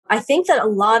I think that a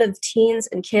lot of teens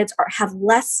and kids have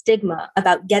less stigma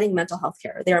about getting mental health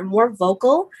care. They are more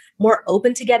vocal, more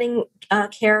open to getting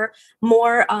care,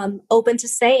 more open to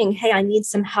saying, hey, I need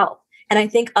some help. And I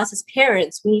think us as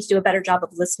parents, we need to do a better job of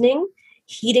listening,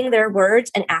 heeding their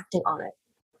words, and acting on it.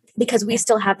 Because we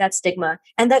still have that stigma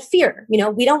and that fear.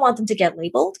 We don't want them to get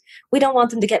labeled. We don't want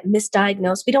them to get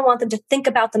misdiagnosed. We don't want them to think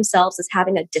about themselves as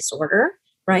having a disorder,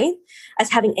 right? As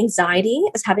having anxiety,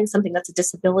 as having something that's a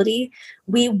disability.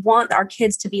 We want our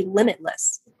kids to be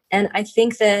limitless. And I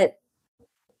think that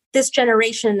this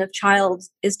generation of child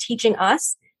is teaching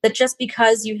us that just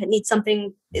because you need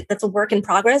something that's a work in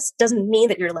progress doesn't mean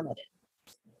that you're limited.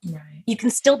 Right. You can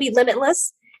still be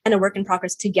limitless and a work in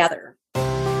progress together.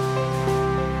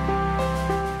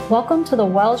 Welcome to the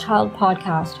Well Child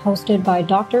podcast, hosted by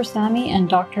Dr. Sammy and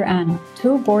Dr. Anna,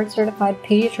 two board-certified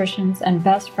pediatricians and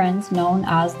best friends known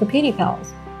as the Pedi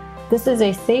Pals. This is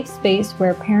a safe space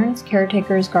where parents,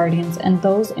 caretakers, guardians, and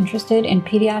those interested in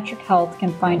pediatric health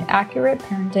can find accurate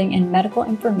parenting and medical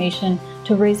information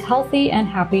to raise healthy and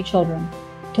happy children.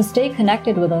 To stay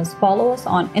connected with us, follow us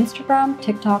on Instagram,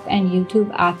 TikTok, and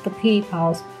YouTube at the Pedi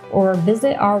Pals, or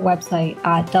visit our website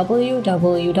at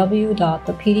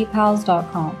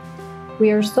www.thepedipals.com.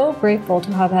 We are so grateful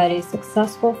to have had a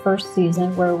successful first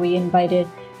season where we invited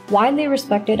widely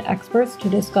respected experts to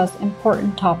discuss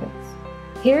important topics.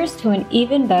 Here's to an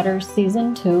even better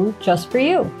season 2 just for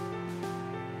you.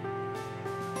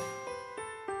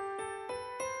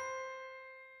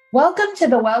 Welcome to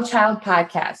the Well Child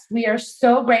podcast. We are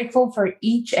so grateful for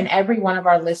each and every one of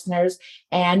our listeners,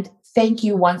 and thank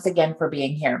you once again for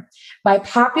being here. By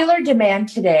popular demand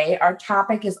today, our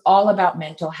topic is all about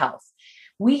mental health.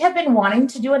 We have been wanting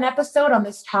to do an episode on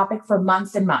this topic for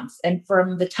months and months, and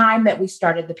from the time that we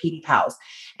started the Pedi Pals.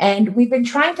 And we've been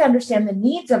trying to understand the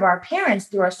needs of our parents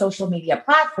through our social media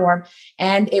platform,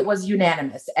 and it was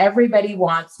unanimous. Everybody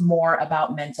wants more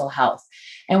about mental health.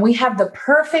 And we have the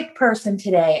perfect person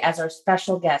today as our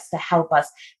special guest to help us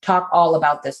talk all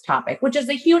about this topic, which is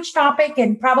a huge topic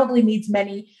and probably needs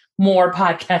many more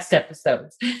podcast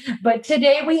episodes. But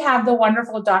today we have the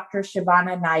wonderful Dr.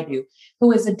 Shivana Naidoo,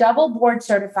 who is a double board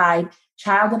certified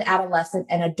child and adolescent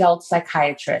and adult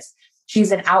psychiatrist.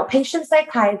 She's an outpatient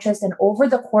psychiatrist, and over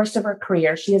the course of her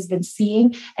career, she has been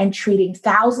seeing and treating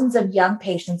thousands of young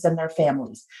patients and their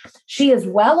families. She is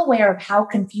well aware of how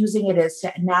confusing it is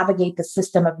to navigate the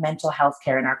system of mental health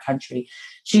care in our country.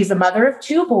 She's a mother of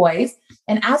 2 boys,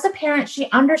 and as a parent, she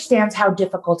understands how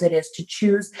difficult it is to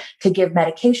choose to give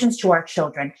medications to our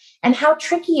children and how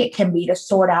tricky it can be to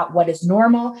sort out what is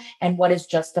normal and what is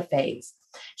just a phase.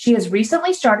 She has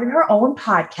recently started her own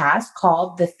podcast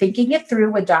called the Thinking It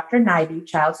Through with Dr. Naidoo,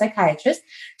 Child Psychiatrist,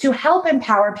 to help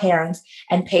empower parents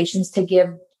and patients to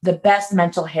give the best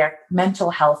mental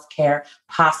health care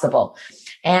possible.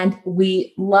 And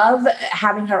we love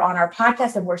having her on our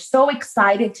podcast, and we're so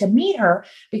excited to meet her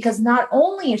because not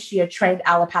only is she a trained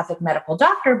allopathic medical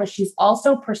doctor, but she's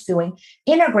also pursuing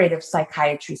integrative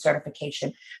psychiatry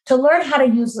certification to learn how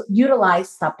to utilize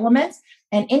supplements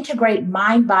and integrate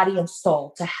mind, body, and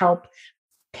soul to help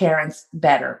parents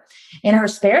better. In her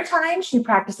spare time, she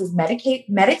practices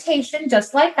meditation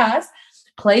just like us,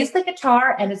 plays the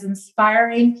guitar, and is an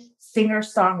inspiring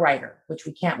singer-songwriter, which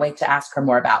we can't wait to ask her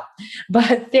more about.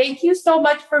 But thank you so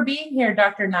much for being here,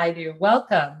 Dr. Naidoo.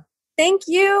 Welcome. Thank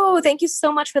you. Thank you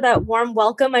so much for that warm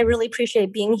welcome. I really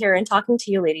appreciate being here and talking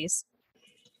to you, ladies.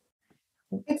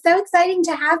 It's so exciting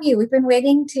to have you. We've been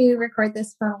waiting to record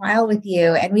this for a while with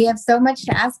you, and we have so much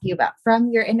to ask you about,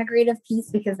 from your integrative piece,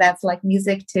 because that's like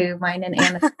music to mine and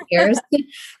Anna's ears,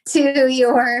 to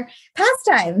your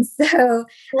pastimes. So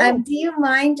do you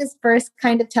mind just first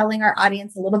kind of telling our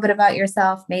audience a little bit about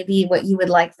yourself, maybe what you would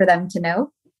like for them to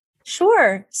know?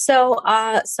 Sure. So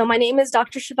my name is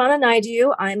Dr. Shivana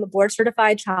Naidoo. I'm a board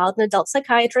certified child and adult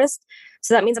psychiatrist.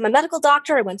 So that means I'm a medical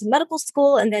doctor. I went to medical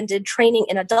school and then did training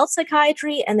in adult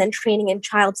psychiatry and then training in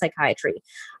child psychiatry.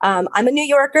 I'm a New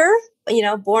Yorker,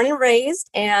 born and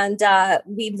raised, and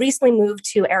we recently moved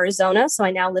to Arizona. So I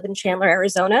now live in Chandler,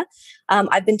 Arizona.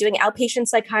 I've been doing outpatient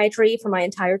psychiatry for my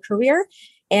entire career.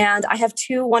 And I have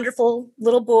 2 wonderful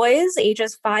little boys,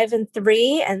 ages 5 and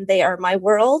 3, and they are my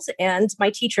world and my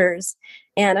teachers.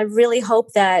 And I really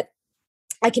hope that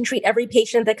I can treat every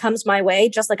patient that comes my way,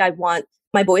 just like I want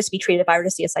my boys to be treated if I were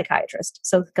to see a psychiatrist.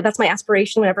 So that's my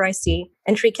aspiration whenever I see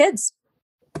and treat kids.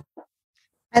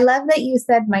 I love that you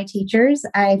said my teachers.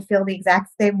 I feel the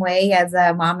exact same way as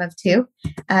a mom of 2,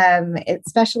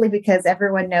 especially because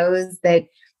everyone knows that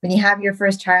when you have your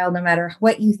first child, no matter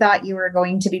what you thought you were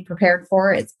going to be prepared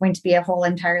for, it's going to be a whole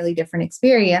entirely different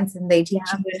experience. And they teach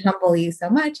Yeah. you and humble you so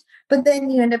much. But then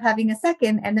you end up having a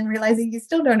second and then realizing you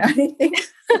still don't know anything.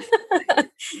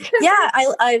 Yeah,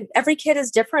 every kid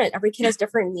is different. Every kid has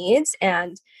different needs.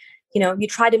 And, you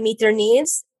try to meet their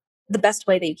needs the best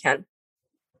way that you can.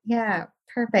 Yeah,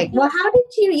 perfect. Well, how did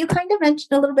you kind of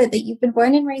mentioned a little bit that you've been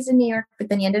born and raised in New York, but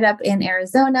then you ended up in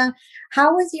Arizona.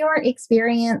 How was your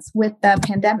experience with the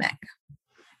pandemic?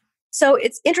 So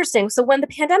it's interesting. So when the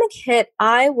pandemic hit,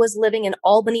 I was living in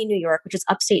Albany, New York, which is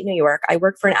upstate New York. I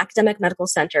worked for an academic medical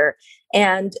center.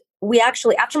 And we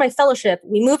actually, after my fellowship,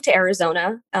 we moved to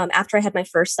Arizona after I had my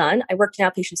first son. I worked in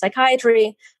outpatient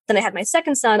psychiatry. Then I had my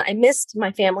second son. I missed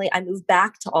my family. I moved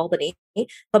back to Albany,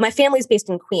 but my family is based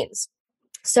in Queens.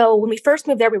 So when we first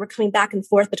moved there, we were coming back and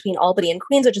forth between Albany and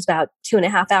Queens, which is about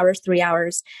 2.5 hours, 3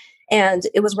 hours. And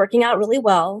it was working out really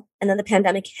well. And then the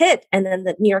pandemic hit, and then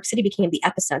the New York City became the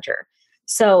epicenter.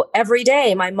 So every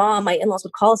day, my in-laws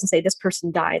would call us and say, this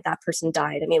person died, that person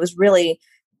died. I mean, it was really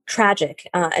tragic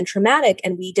and traumatic.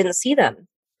 And we didn't see them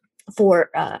for,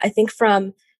 I think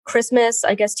from Christmas,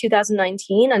 I guess,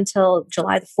 2019 until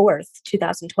July the 4th,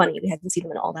 2020. We hadn't seen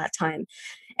them in all that time.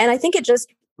 And I think it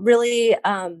just really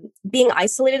being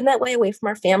isolated in that way, away from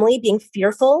our family, being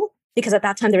fearful, because at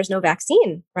that time there was no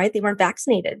vaccine, right? They weren't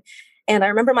vaccinated. And I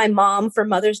remember my mom for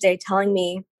Mother's Day telling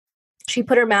me she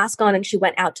put her mask on and she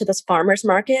went out to this farmer's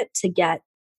market to get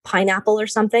pineapple or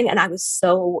something. And I was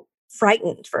so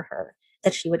frightened for her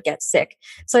that she would get sick.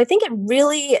 So I think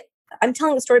I'm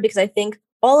telling the story because I think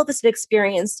all of us have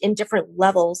experienced in different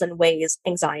levels and ways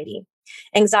anxiety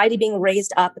being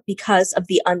raised up because of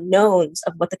the unknowns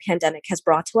of what the pandemic has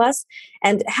brought to us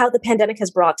and how the pandemic has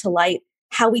brought to light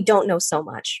how we don't know so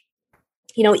much.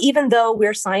 Even though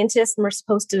we're scientists and we're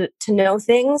supposed to know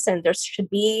things and there should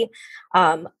be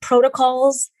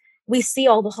protocols, we see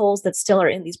all the holes that still are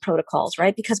in these protocols,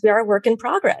 right? Because we are a work in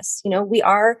progress. We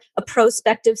are a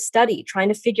prospective study trying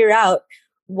to figure out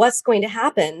what's going to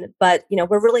happen. But,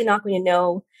 we're really not going to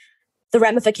know the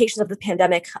ramifications of the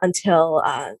pandemic until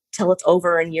it's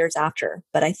over and years after.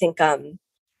 But I think it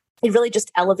really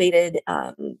just elevated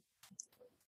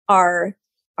our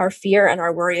fear and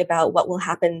our worry about what will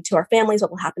happen to our families,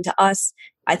 what will happen to us.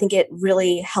 I think it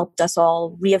really helped us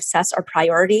all reassess our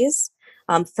priorities.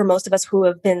 For most of us who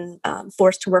have been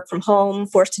forced to work from home,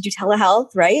 forced to do telehealth,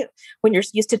 right? When you're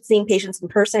used to seeing patients in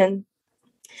person,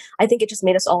 I think it just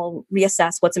made us all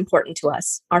reassess what's important to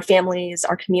us, our families,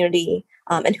 our community,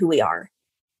 and who we are.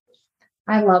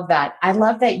 I love that. I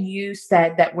love that you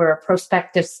said that we're a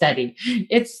prospective study.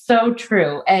 It's so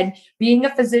true. And being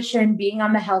a physician, being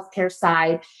on the healthcare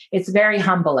side, it's very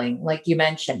humbling, like you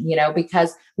mentioned,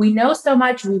 because we know so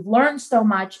much, we've learned so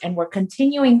much, and we're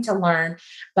continuing to learn.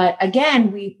 But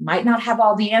again, we might not have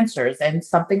all the answers. And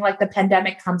something like the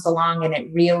pandemic comes along and it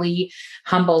really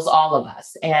humbles all of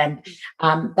us. And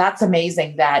that's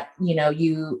amazing that,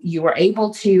 you were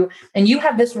able to, and you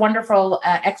have this wonderful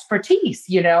expertise,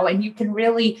 and you can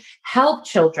really help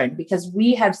children because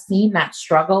we have seen that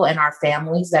struggle in our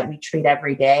families that we treat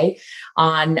every day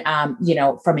on,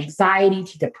 from anxiety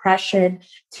to depression,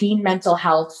 teen mental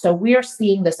health. So we are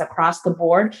seeing this across the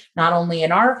board, not only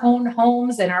in our own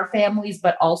homes and our families,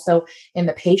 but also in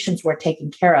the patients we're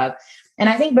taking care of. And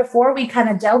I think before we kind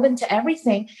of delve into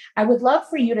everything, I would love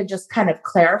for you to just kind of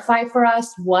clarify for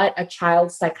us what a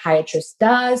child psychiatrist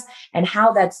does and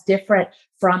how that's different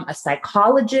from a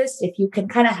psychologist. If you can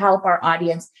kind of help our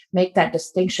audience make that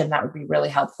distinction, that would be really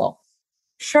helpful.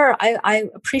 Sure. I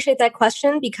appreciate that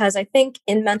question because I think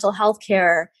in mental health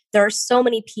care, there are so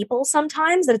many people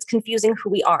sometimes that it's confusing who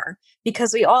we are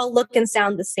because we all look and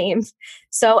sound the same.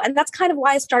 So, and that's kind of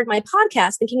why I started my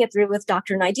podcast, thinking it through with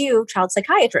Dr. Naidoo, child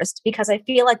psychiatrist, because I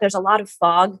feel like there's a lot of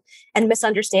fog and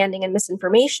misunderstanding and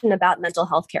misinformation about mental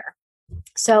health care.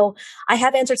 So I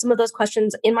have answered some of those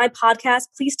questions in my podcast.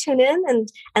 Please tune in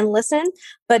and listen.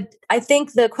 But I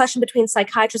think the question between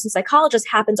psychiatrists and psychologists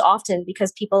happens often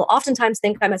because people oftentimes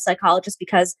think I'm a psychologist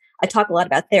because I talk a lot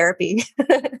about therapy.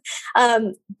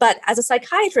 But as a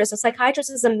psychiatrist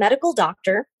is a medical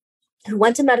doctor who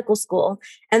went to medical school,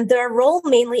 and their role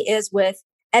mainly is with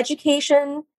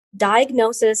education,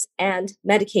 diagnosis, and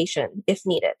medication if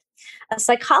needed. A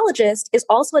psychologist is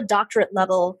also a doctorate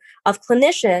level of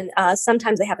clinician.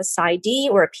 Sometimes they have a PsyD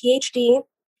or a PhD,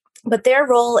 but their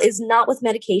role is not with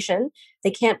medication.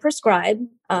 They can't prescribe.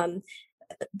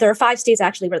 There are 5 states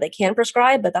actually where they can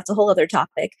prescribe, but that's a whole other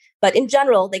topic. But in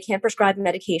general, they can't prescribe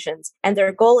medications. And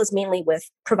their goal is mainly with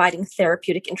providing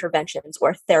therapeutic interventions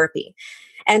or therapy.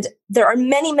 And there are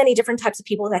many, many different types of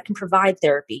people that can provide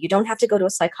therapy. You don't have to go to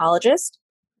a psychologist,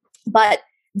 but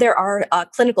There are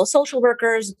clinical social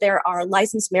workers, there are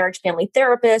licensed marriage family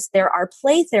therapists, there are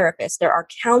play therapists, there are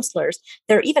counselors,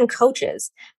 there are even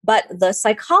coaches. But the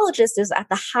psychologist is at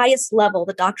the highest level,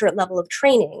 the doctorate level of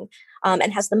training,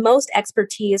 and has the most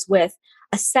expertise with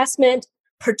assessment,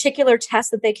 particular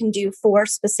tests that they can do for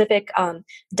specific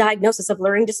diagnosis of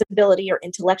learning disability or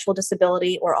intellectual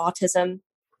disability or autism,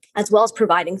 as well as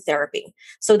providing therapy.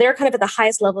 So they're kind of at the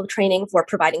highest level of training for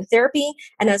providing therapy.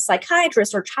 And as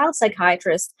psychiatrists or child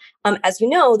psychiatrists, as you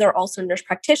know, there are also nurse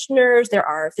practitioners, there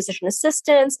are physician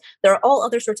assistants, there are all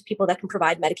other sorts of people that can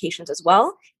provide medications as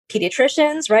well.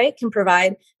 Pediatricians, right, can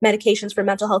provide medications for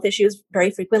mental health issues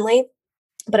very frequently.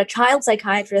 But a child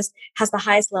psychiatrist has the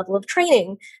highest level of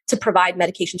training to provide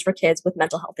medications for kids with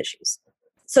mental health issues.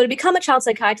 So to become a child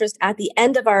psychiatrist, at the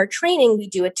end of our training, we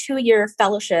do a 2-year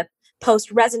fellowship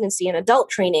post-residency and adult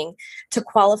training to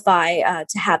qualify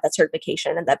to have that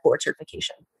certification and that board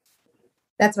certification.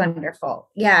 That's wonderful.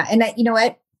 Yeah. And you know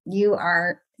what?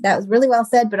 That was really well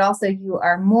said, but also you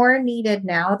are more needed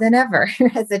now than ever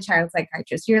as a child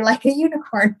psychiatrist. You're like a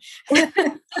unicorn. Yeah,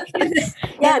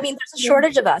 I mean, there's a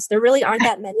shortage of us. There really aren't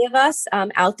that many of us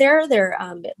out there.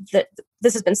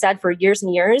 This has been said for years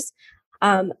and years.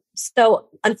 So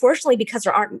unfortunately, because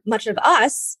there aren't much of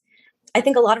us, I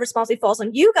think a lot of responsibility falls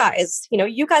on you guys. You know,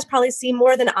 you guys probably see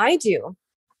more than I do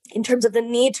in terms of the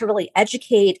need to really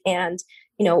educate and,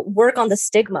 work on the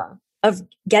stigma of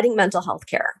getting mental health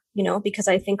care, because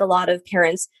I think a lot of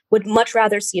parents would much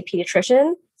rather see a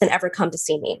pediatrician than ever come to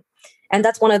see me. And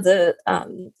that's one of the,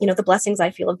 the blessings I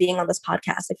feel of being on this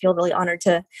podcast. I feel really honored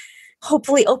to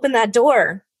hopefully open that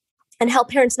door and help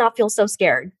parents not feel so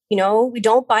scared. We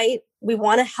don't bite. We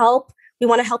want to help. We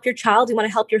want to help your child. We want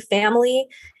to help your family.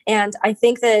 And I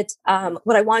think that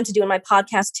what I wanted to do in my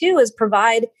podcast too is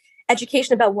provide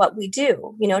education about what we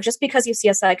do. Just because you see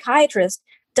a psychiatrist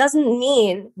doesn't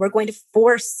mean we're going to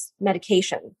force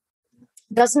medication.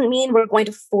 Doesn't mean we're going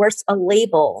to force a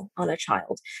label on a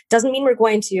child. Doesn't mean we're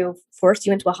going to force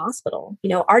you into a hospital.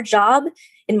 Our job,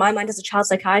 in my mind as a child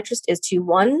psychiatrist, is to,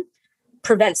 1,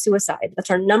 prevent suicide.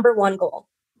 That's our number 1 goal.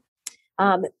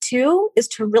 2 is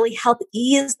to really help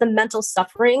ease the mental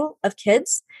suffering of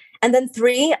kids. And then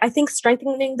 3, I think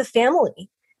strengthening the family,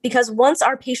 because once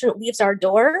our patient leaves our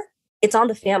door, it's on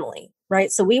the family,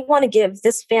 right? So we want to give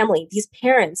this family, these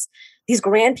parents, these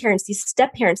grandparents, these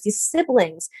step-parents, these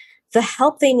siblings, the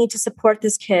help they need to support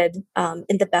this kid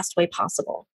in the best way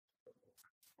possible.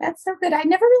 That's so good. I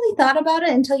never really thought about it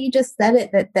until you just said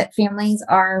it, that families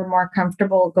are more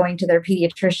comfortable going to their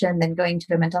pediatrician than going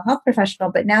to a mental health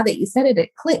professional. But now that you said it,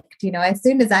 it clicked. As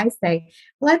soon as I say,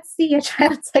 let's see a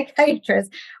child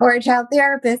psychiatrist or a child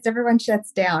therapist, everyone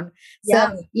shuts down.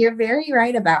 Yeah. So you're very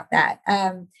right about that.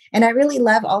 And I really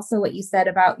love also what you said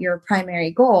about your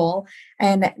primary goal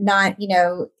and not,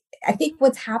 I think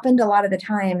what's happened a lot of the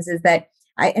times is that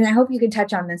I hope you can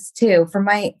touch on this too. From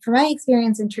my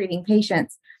experience in treating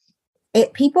patients,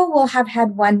 people will have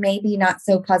had one maybe not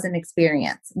so pleasant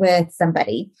experience with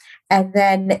somebody, and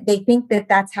then they think that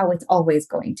that's how it's always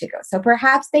going to go. So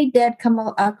perhaps they did come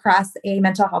across a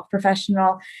mental health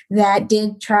professional that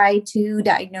did try to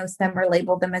diagnose them or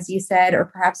label them, as you said, or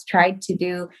perhaps tried to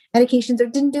do medications or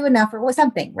didn't do enough or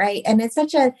something, right? And it's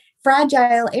such a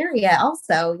fragile area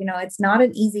also. It's not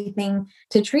an easy thing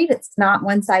to treat. It's not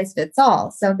one size fits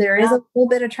all. So there is a little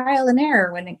bit of trial and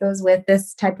error when it goes with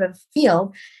this type of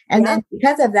field. And then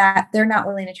because of that, they're not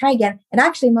willing to try again. And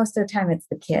actually, most of the time, it's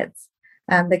the kids.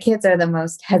 The kids are the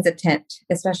most hesitant,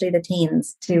 especially the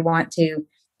teens, to want to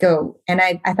go. And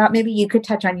I thought maybe you could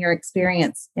touch on your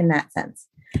experience in that sense.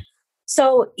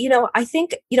 So, I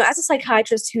think, as a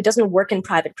psychiatrist who doesn't work in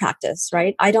private practice,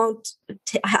 right? I'm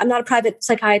not a private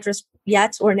psychiatrist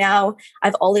yet or now.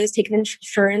 I've always taken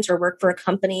insurance or worked for a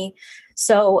company.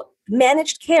 So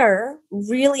managed care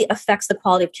really affects the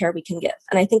quality of care we can give.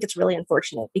 And I think it's really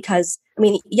unfortunate because,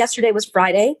 yesterday was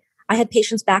Friday. I had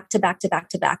patients back to back to back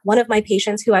to back. One of my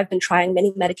patients who I've been trying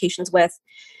many medications with,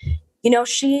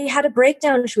 she had a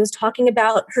breakdown. She was talking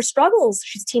about her struggles.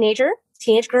 She's a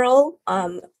teenage girl,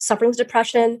 suffering with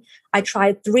depression. I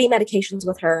tried 3 medications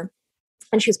with her.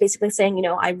 And she was basically saying,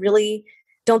 I really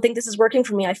don't think this is working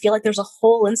for me. I feel like there's a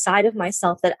hole inside of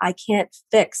myself that I can't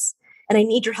fix. And I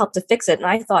need your help to fix it. And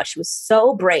I thought she was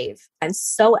so brave and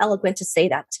so eloquent to say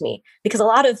that to me, because a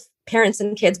lot of parents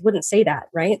and kids wouldn't say that,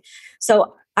 right?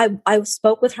 So I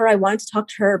spoke with her. I wanted to talk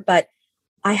to her, but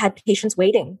I had patients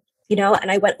waiting,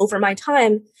 and I went over my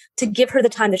time to give her the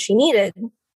time that she needed.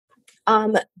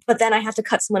 But then I have to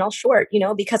cut someone else short,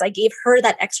 because I gave her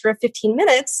that extra 15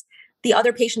 minutes. The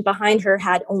other patient behind her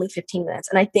had only 15 minutes.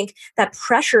 And I think that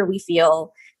pressure we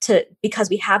feel because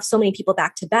we have so many people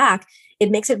back to back,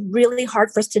 it makes it really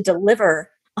hard for us to deliver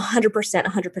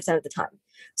 100% of the time.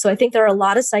 So I think there are a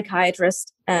lot of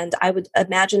psychiatrists, and I would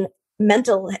imagine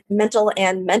mental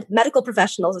and medical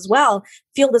professionals as well,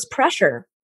 feel this pressure.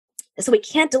 So we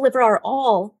can't deliver our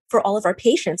all for all of our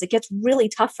patients. It gets really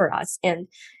tough for us. And,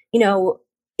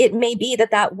 it may be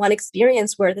that one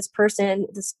experience where this person,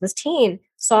 this teen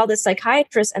saw this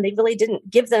psychiatrist and they really didn't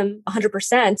give them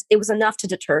 100%, it was enough to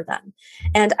deter them.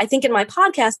 And I think in my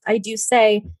podcast, I do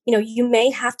say, you may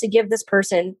have to give this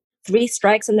person 3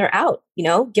 strikes and they're out,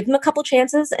 give them a couple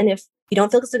chances. And if you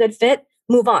don't feel it's a good fit,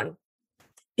 move on.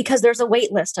 Because there's a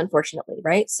wait list, unfortunately,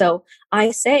 right? So I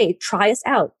say, try us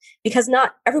out, because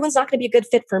not everyone's not going to be a good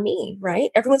fit for me, right?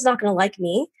 Everyone's not going to like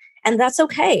me, and that's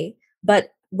okay.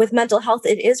 But with mental health,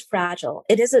 it is fragile.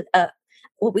 It is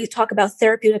what we talk about,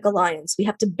 therapeutic alliance. We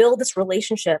have to build this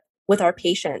relationship with our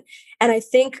patient. And I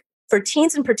think for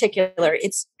teens in particular,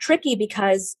 it's tricky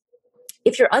because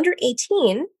if you're under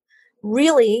 18,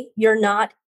 really, you're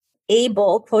not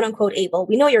able, quote unquote, able.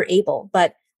 We know you're able,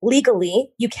 but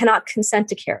legally, you cannot consent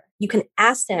to care. You can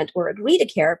assent or agree to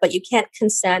care, but you can't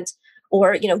consent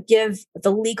or give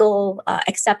the legal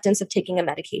acceptance of taking a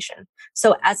medication.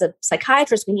 So as a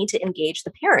psychiatrist, we need to engage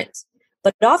the parent.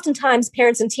 But oftentimes,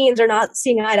 parents and teens are not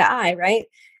seeing eye to eye, right?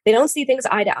 They don't see things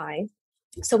eye to eye.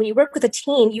 So when you work with a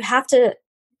teen, you have to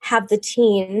have the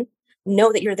teen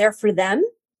know that you're there for them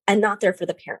and not there for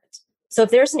the parent. So if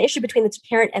there's an issue between the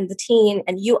parent and the teen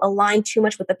and you align too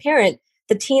much with the parent,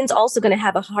 the teen's also going to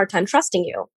have a hard time trusting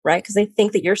you, right? Because they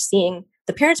think that you're seeing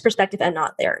the parent's perspective and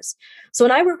not theirs. So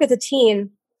when I work with a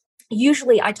teen,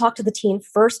 usually I talk to the teen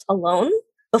first alone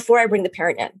before I bring the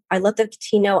parent in. I let the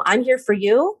teen know, I'm here for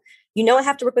you. I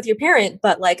have to work with your parent,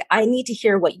 but I need to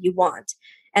hear what you want.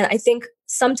 And I think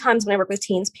sometimes when I work with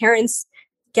teens, parents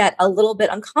get a little bit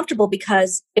uncomfortable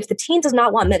because if the teen does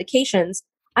not want medications,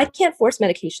 I can't force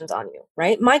medications on you,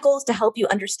 right? My goal is to help you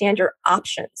understand your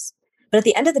options. But at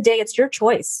the end of the day, it's your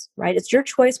choice, right? It's your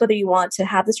choice whether you want to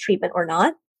have this treatment or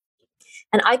not.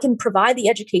 And I can provide the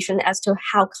education as to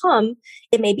how come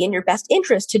it may be in your best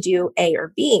interest to do A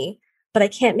or B, but I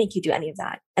can't make you do any of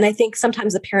that. And I think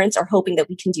sometimes the parents are hoping that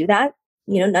we can do that,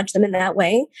 nudge them in that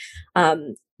way.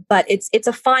 But it's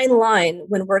a fine line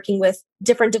when working with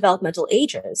different developmental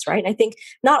ages, right? And I think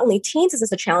not only teens is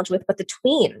this a challenge with, but the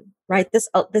tween, right? This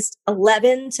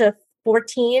 11 to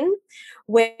 14,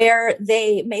 where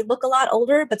they may look a lot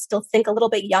older, but still think a little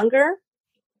bit younger.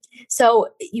 So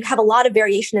you have a lot of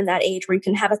variation in that age where you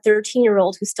can have a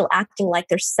 13-year-old who's still acting like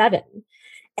they're 7,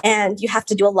 and you have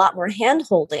to do a lot more hand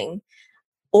holding.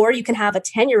 Or you can have a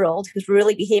 10-year-old who's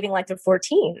really behaving like they're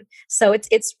 14. So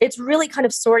it's really kind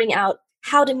of sorting out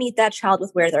how to meet that child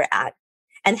with where they're at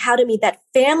and how to meet that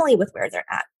family with where they're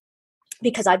at.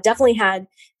 Because I've definitely had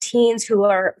teens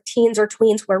or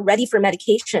tweens who are ready for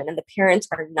medication and the parents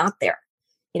are not there.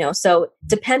 So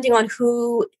depending on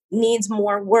who needs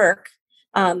more work,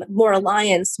 more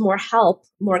alliance, more help,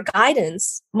 more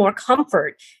guidance, more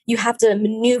comfort, you have to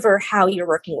maneuver how you're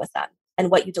working with them and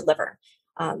what you deliver.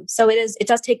 So it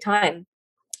does take time.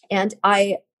 And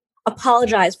I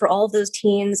apologize for all of those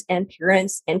teens and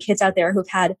parents and kids out there who've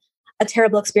had a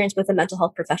terrible experience with a mental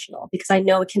health professional, because I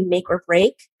know it can make or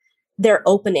break their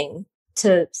opening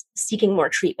to seeking more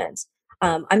treatment.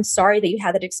 I'm sorry that you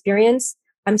had that experience.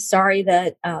 I'm sorry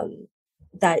that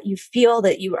that you feel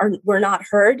that were not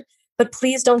heard, but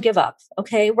please don't give up.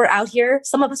 Okay. We're out here.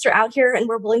 Some of us are out here and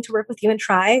we're willing to work with you and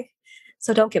try.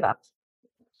 So don't give up.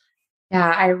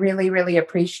 Yeah, I really, really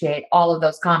appreciate all of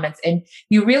those comments. And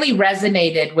you really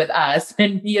resonated with us,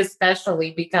 and me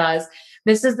especially, because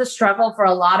this is the struggle for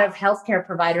a lot of healthcare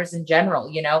providers in general.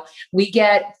 We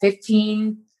get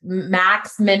 15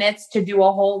 max minutes to do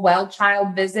a whole well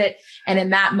child visit. And in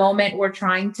that moment, we're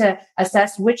trying to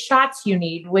assess which shots you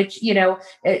need, which,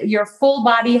 your full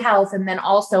body health, and then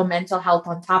also mental health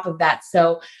on top of that.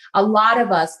 So a lot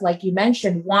of us, like you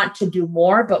mentioned, want to do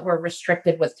more, but we're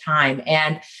restricted with time.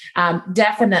 And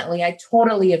definitely, I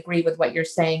totally agree with what you're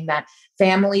saying, that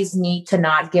families need to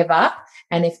not give up.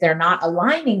 And if they're not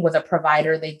aligning with a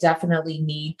provider, they definitely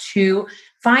need to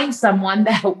find someone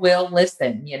that will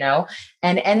listen,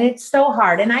 and it's so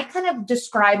hard. And I kind of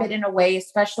describe it in a way,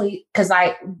 especially because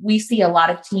we see a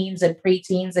lot of teens and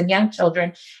preteens and young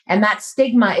children, and that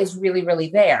stigma is really, really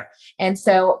there. And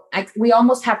so we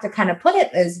almost have to kind of put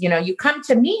it as, you come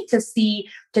to me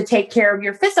to take care of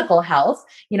your physical health.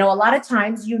 A lot of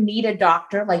times you need a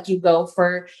doctor, like you go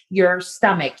for your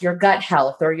stomach, your gut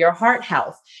health, or your heart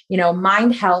health.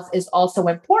 Mind health is also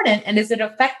important. And is it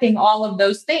affecting all of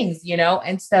those things,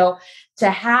 And so to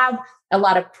have a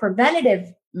lot of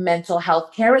preventative mental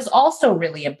health care is also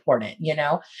really important,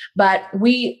 but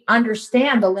we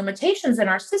understand the limitations in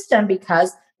our system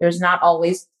because there's not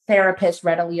always therapists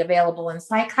readily available and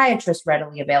psychiatrists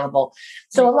readily available.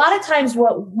 So a lot of times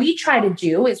what we try to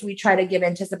do is we try to give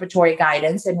anticipatory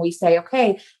guidance, and we say,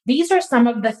 okay, these are some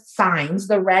of the signs,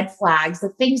 the red flags, the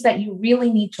things that you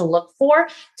really need to look for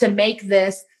to make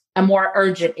this a more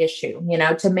urgent issue,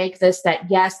 to make this that,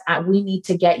 yes, we need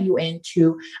to get you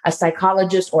into a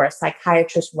psychologist or a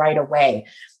psychiatrist right away.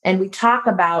 And we talk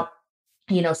about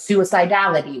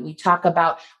suicidality. We talk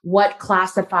about what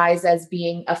classifies as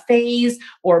being a phase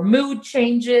or mood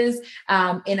changes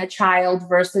in a child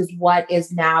versus what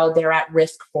is now they're at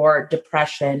risk for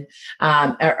depression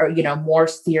or more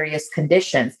serious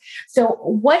conditions. So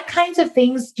what kinds of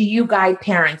things do you guide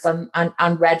parents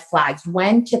on red flags,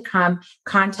 when to come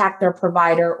contact their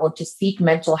provider or to seek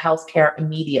mental health care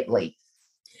immediately?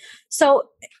 So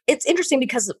it's interesting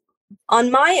because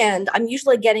on my end, I'm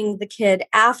usually getting the kid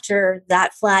after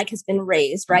that flag has been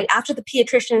raised, right? After the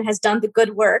pediatrician has done the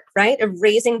good work, right, of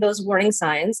raising those warning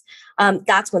signs.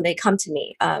 That's when they come to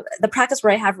me. The practice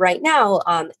where I have right now,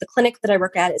 the clinic that I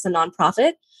work at is a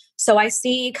nonprofit. So I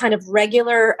see kind of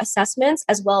regular assessments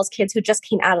as well as kids who just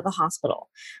came out of the hospital.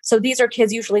 So these are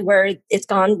kids usually where it's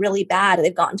gone really bad and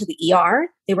they've gotten to the ER.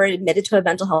 They were admitted to a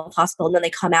mental health hospital and then they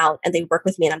come out and they work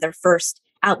with me and I'm their first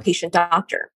outpatient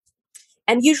doctor.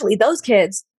 And usually those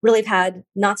kids really have had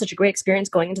not such a great experience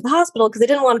going into the hospital because they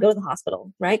didn't want to go to the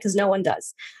hospital, right? Because no one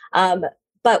does.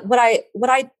 But what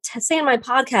I say in my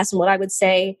podcast and what I would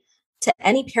say to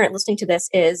any parent listening to this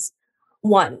is,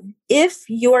 one, if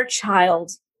your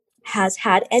child has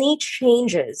had any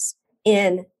changes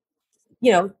in,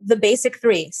 the basic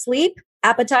three: sleep,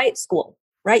 appetite, school,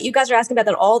 right? You guys are asking about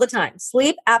that all the time.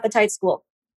 Sleep, appetite, school.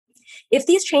 If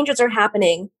these changes are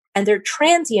happening and they're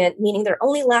transient, meaning they're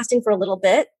only lasting for a little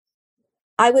bit,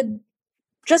 I would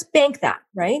just bank that,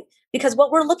 right? Because what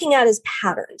we're looking at is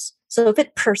patterns. So if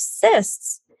it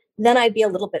persists, then I'd be a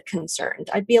little bit concerned.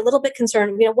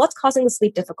 What's causing the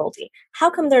sleep difficulty? How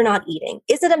come they're not eating?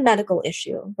 Is it a medical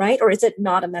issue, right? Or is it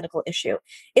not a medical issue?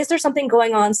 Is there something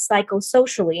going on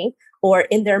psychosocially or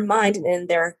in their mind and in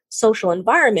their social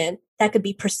environment that could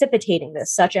be precipitating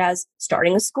this, such as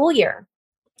starting a school year,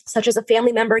 such as a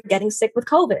family member getting sick with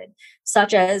COVID,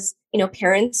 such as,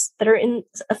 parents that are in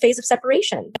a phase of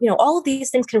separation. All of these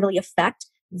things can really affect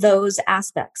those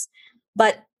aspects.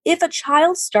 But if a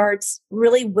child starts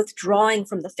really withdrawing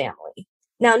from the family,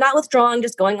 now not withdrawing,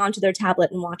 just going onto their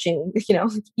tablet and watching,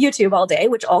 YouTube all day,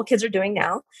 which all kids are doing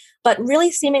now, but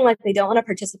really seeming like they don't want to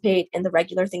participate in the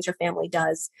regular things your family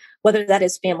does, whether that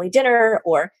is family dinner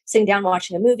or sitting down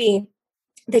watching a movie,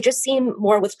 they just seem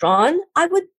more withdrawn, I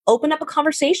would open up a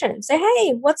conversation, say,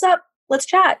 hey, what's up? Let's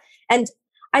chat. And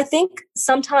I think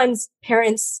sometimes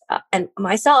parents and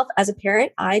myself as a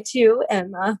parent, I too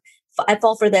am, I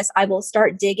fall for this. I will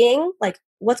start digging, like,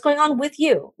 what's going on with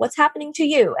you? What's happening to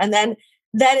you? And then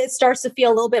it starts to feel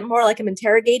a little bit more like I'm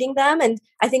interrogating them. And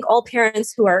I think all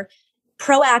parents who are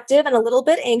proactive and a little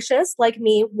bit anxious like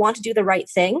me want to do the right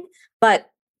thing. But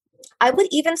I would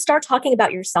even start talking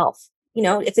about yourself.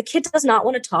 If the kid does not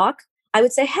want to talk, I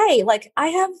would say, hey, like I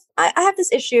have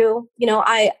this issue,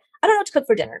 I don't know what to cook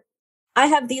for dinner. I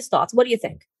have these thoughts. What do you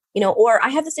think? Or I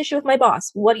have this issue with my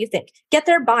boss. What do you think? Get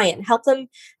their buy-in, help them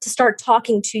to start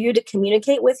talking to you, to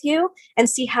communicate with you and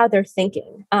see how they're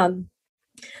thinking.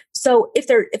 So if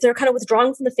they're kind of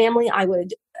withdrawing from the family, I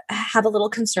would have a little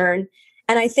concern.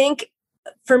 And I think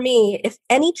for me, if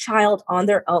any child on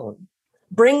their own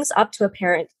brings up to a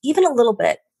parent, even a little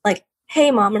bit, like,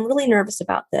 hey, mom, I'm really nervous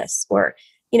about this. Or,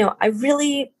 I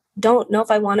really don't know if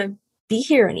I want to be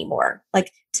here anymore.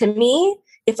 Like, to me,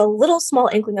 if a little small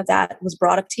inkling of that was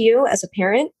brought up to you as a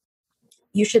parent,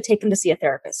 you should take them to see a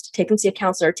therapist, take them to see a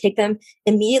counselor, take them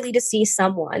immediately to see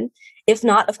someone. If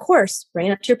not, of course, bring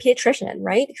it up to your pediatrician,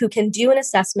 right? Who can do an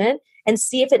assessment and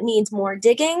see if it needs more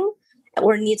digging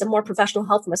or needs a more professional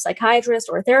help from a psychiatrist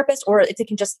or a therapist, or if it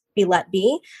can just be let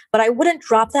be. But I wouldn't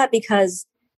drop that because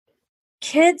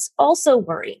kids also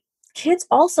worry. Kids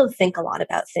also think a lot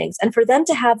about things. And for them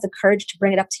to have the courage to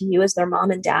bring it up to you as their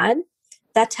mom and dad,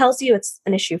 that tells you it's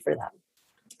an issue for them.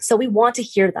 So we want to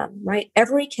hear them, right?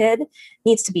 Every kid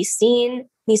needs to be seen,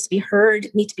 needs to be heard,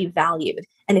 needs to be valued.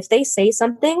 And if they say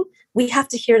something, we have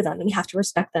to hear them and we have to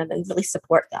respect them and really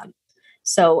support them.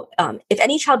 So if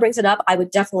any child brings it up, I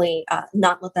would definitely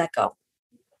not let that go.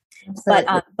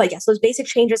 But yes, those basic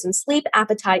changes in sleep,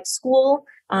 appetite, school,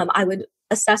 I would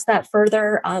assess that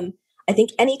further. I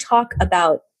think any talk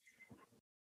about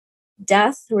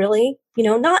death, really,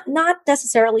 not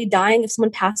necessarily dying if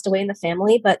someone passed away in the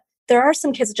family, but there are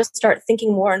some kids that just start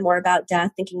thinking more and more about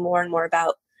death, thinking more and more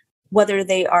about whether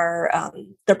they are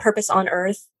their purpose on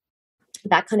earth,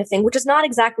 that kind of thing, which is not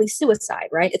exactly suicide,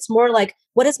 right? It's more like,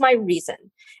 what is my reason?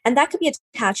 And that could be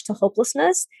attached to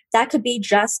hopelessness. That could be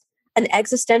just an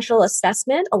existential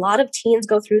assessment. A lot of teens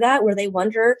go through that where they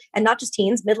wonder, and not just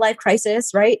teens, midlife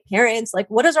crisis, right? Parents, like,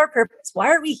 what is our purpose? Why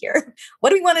are we here? What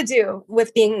do we want to do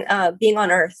with being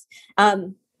on earth?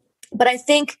 But I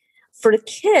think for the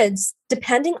kids,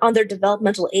 depending on their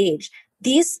developmental age,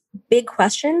 these big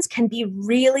questions can be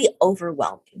really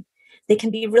overwhelming. They can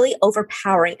be really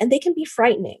overpowering and they can be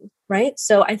frightening, right?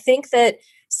 So I think that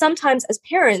sometimes as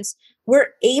parents, we're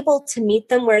able to meet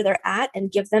them where they're at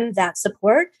and give them that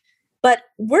support. But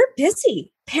we're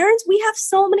busy. Parents, we have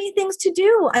so many things to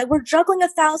do. We're juggling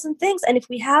 1,000 things. And if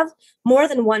we have more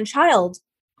than one child,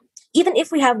 even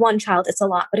if we have one child, it's a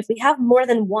lot. But if we have more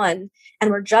than one and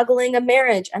we're juggling a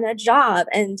marriage and a job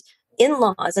and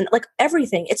in-laws and like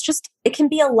everything, it can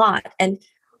be a lot. And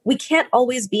we can't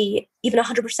always be even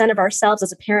 100% of ourselves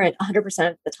as a parent 100%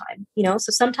 of the time,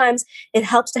 So sometimes it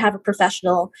helps to have a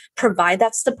professional provide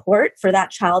that support for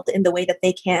that child in the way that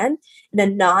they can, in a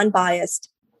non-biased,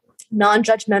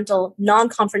 non-judgmental,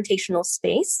 non-confrontational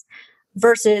space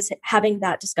versus having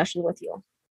that discussion with you.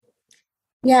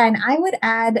 Yeah. And I would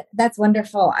add, that's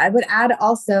wonderful. I would add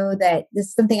also that this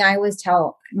is something I always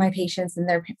tell my patients and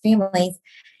their families.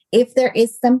 If there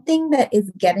is something that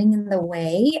is getting in the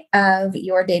way of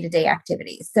your day-to-day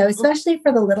activities. So especially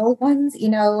for the little ones,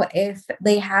 if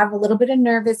they have a little bit of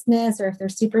nervousness or if they're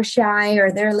super shy or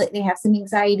they have some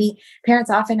anxiety, parents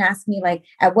often ask me like,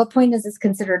 at what point is this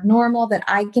considered normal that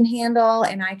I can handle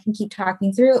and I can keep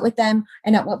talking through it with them?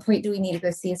 And at what point do we need to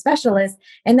go see a specialist?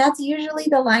 And that's usually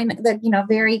the line that,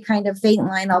 very kind of faint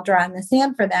line I'll draw in the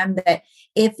sand for them, that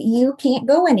if you can't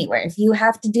go anywhere, if you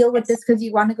have to deal with this because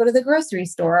you want to go to the grocery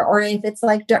store, or if it's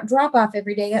like drop off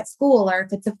every day at school, or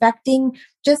if it's affecting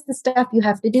just the stuff you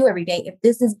have to do every day, if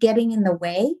this is getting in the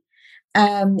way,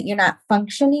 you're not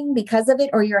functioning because of it,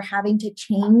 or you're having to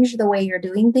change the way you're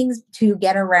doing things to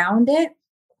get around it,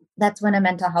 that's when a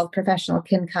mental health professional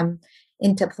can come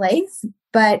into place.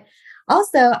 But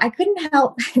also, I couldn't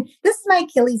help, this is my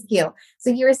Achilles heel. So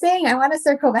you were saying, I want to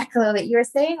circle back a little bit. You were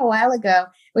saying a while ago,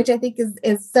 which I think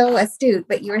is so astute,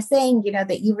 but you were saying,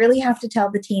 that you really have to tell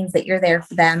the teens that you're there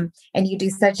for them. And you do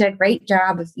such a great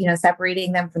job of,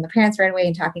 separating them from the parents right away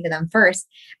and talking to them first.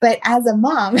 But as a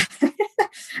mom,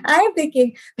 I'm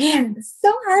thinking, man, it's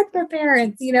so hard for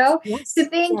parents, Yes, to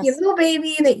think yes. your little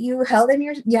baby that you had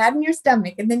in your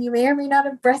stomach, and then you may or may not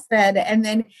have breastfed, and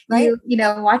then Right. you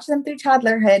watch them through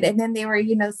toddlerhood, and then they were,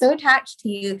 so attached to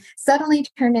you, suddenly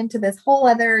turned into this whole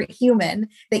other human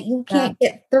that you can't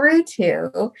get through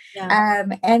to. Yeah.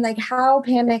 And like, how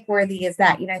panic worthy is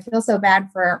that? I feel so bad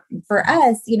for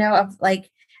us, of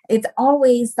like, it's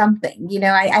always something,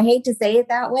 I hate to say it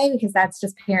that way because that's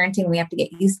just parenting. We have to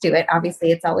get used to it.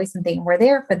 Obviously, it's always something we're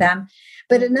there for them.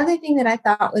 But another thing that I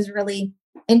thought was really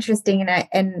interesting,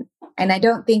 and I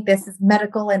don't think this is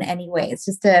medical in any way. It's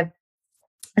just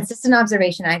an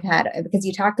observation I've had, because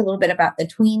you talked a little bit about the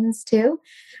tweens too.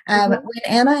 When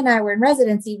Anna and I were in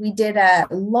residency, we did a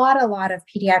lot of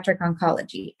pediatric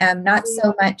oncology, not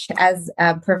so much as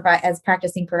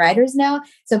practicing providers now.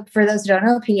 So for those who don't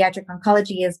know, pediatric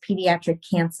oncology is pediatric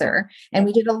cancer. And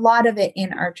we did a lot of it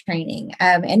in our training.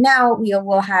 And now we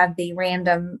will have the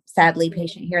random, sadly,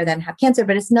 patient here then have cancer,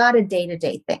 but it's not a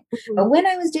day-to-day thing. But when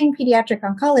I was doing pediatric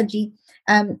oncology,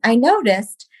 I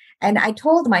noticed, and I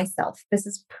told myself, this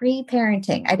is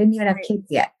pre-parenting, I didn't even have kids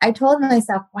yet. I told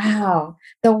myself, wow,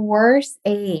 the worst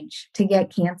age to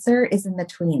get cancer is in the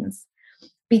tweens,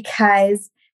 because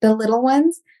the little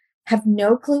ones have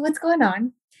no clue what's going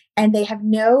on. And they have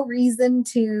no reason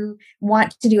to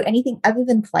want to do anything other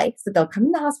than play. So they'll come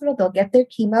in the hospital, they'll get their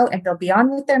chemo, and they'll be on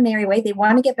with their merry way. They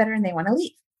want to get better and they want to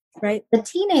leave. Right. The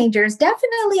teenagers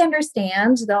definitely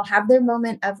understand. They'll have their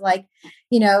moment of like,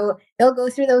 they'll go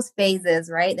through those phases,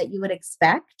 right, that you would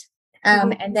expect.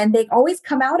 And then they always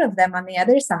come out of them on the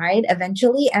other side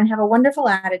eventually and have a wonderful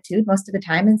attitude most of the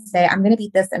time and say, I'm going to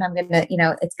beat this and I'm going to,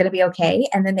 it's going to be okay.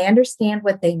 And then they understand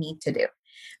what they need to do.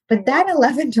 But that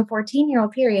 11 to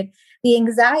 14-year-old period, the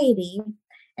anxiety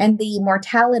and the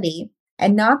mortality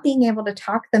and not being able to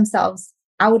talk themselves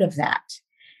out of that,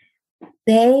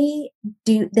 they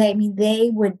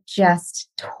would just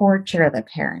torture the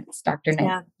parents, Dr.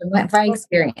 Naidoo. From my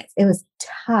experience, it was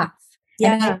tough.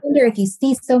 Yeah. And I wonder if do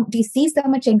you see so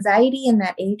much anxiety in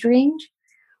that age range?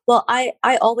 Well, I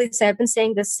always say, I've been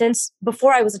saying this since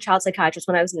before I was a child psychiatrist,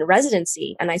 when I was in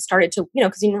residency, and I started to,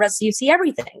 because in residency you see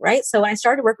everything, right? So when I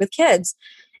started to work with kids,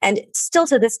 and still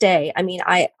to this day,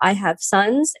 I have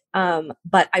sons,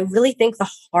 but I really think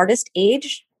the hardest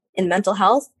age in mental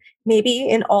health maybe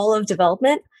in all of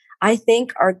development, I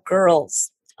think are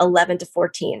girls 11 to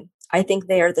 14. I think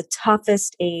they are the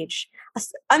toughest age.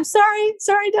 I'm sorry,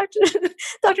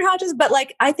 Dr. Hodges, but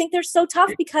like, I think they're so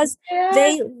tough because Yeah.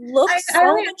 they look I so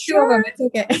only have two of them. mature. It's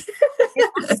okay. They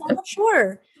look so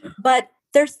mature, but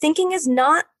their thinking is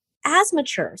not as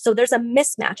mature. So there's a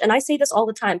mismatch. And I say this all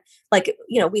the time. Like,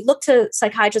 we look to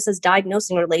psychiatrists as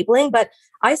diagnosing or labeling, but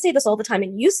I say this all the time,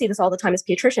 and you see this all the time as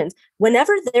pediatricians.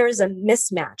 Whenever there is a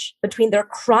mismatch between their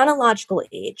chronological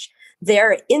age,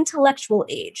 their intellectual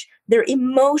age, their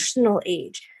emotional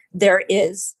age, there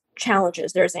is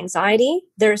challenges. There's anxiety,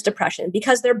 there's depression,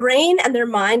 because their brain and their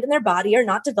mind and their body are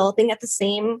not developing at the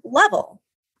same level,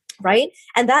 right?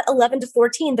 And that 11 to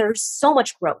 14, there's so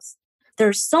much growth.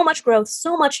 There's so much growth,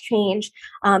 so much change.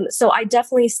 So I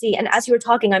definitely see, and as you were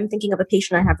talking, I'm thinking of a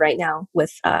patient I have right now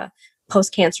with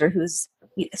post-cancer who's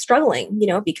struggling,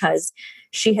 because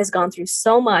she has gone through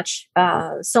so much,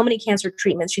 so many cancer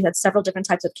treatments. She had several different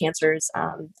types of cancers.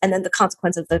 And then the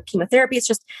consequence of the chemotherapy,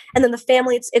 and then the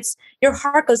family, it's your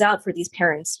heart goes out for these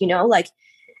parents,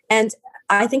 and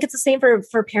I think it's the same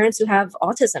for parents who have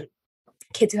autism.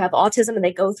 Kids who have autism and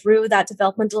they go through that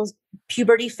developmental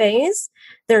puberty phase,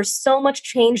 there's so much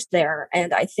change there.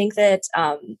 And I think that,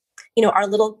 our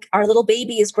little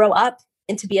babies grow up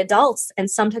into be adults, and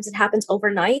sometimes it happens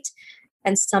overnight.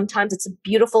 And sometimes it's a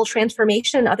beautiful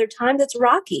transformation. Other times it's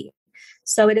rocky.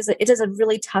 So it is a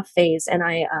really tough phase. And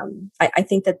I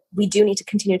think that we do need to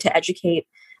continue to educate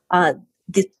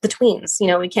the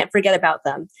tweens. We can't forget about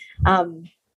them.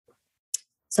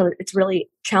 So it's really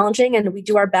challenging, and we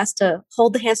do our best to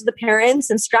hold the hands of the parents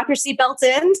and strap your seatbelts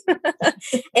in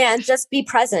and just be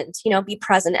present, be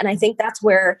present. And I think that's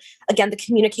where, again, the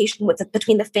communication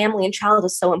between the family and child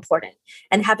is so important.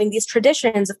 And having these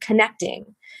traditions of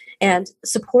connecting and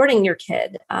supporting your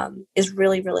kid is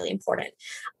really, really important.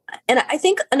 And I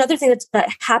think another thing that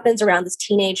happens around this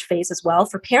teenage phase as well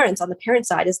for parents on the parent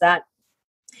side is that,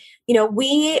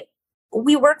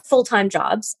 we work full-time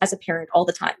jobs as a parent all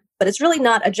the time, but it's really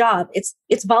not a job.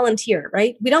 It's volunteer,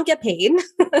 right? We don't get paid.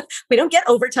 We don't get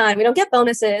overtime. We don't get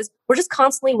bonuses. We're just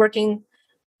constantly working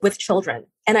with children.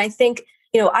 And I think,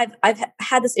 I've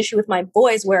had this issue with my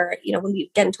boys where, when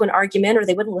we get into an argument or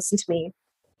they wouldn't listen to me,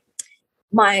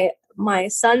 my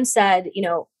son said,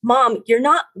 Mom, you're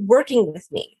not working with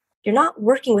me. You're not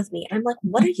working with me. And I'm like,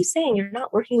 what are you saying? You're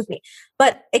not working with me.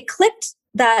 But it clicked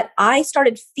that I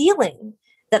started feeling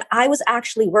that I was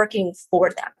actually working for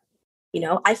them.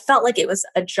 I felt like it was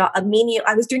a job,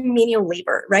 I was doing menial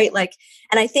labor, right?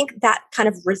 And I think that kind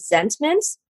of resentment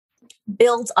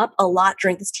builds up a lot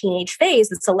during this teenage phase,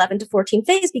 this 11 to 14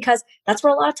 phase, because that's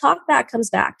where a lot of talk back comes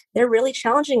back. They're really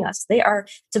challenging us. They are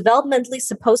developmentally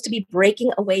supposed to be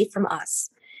breaking away from us.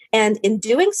 And in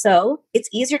doing so, it's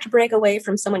easier to break away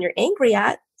from someone you're angry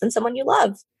at than someone you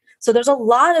love. So there's a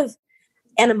lot of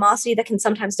animosity that can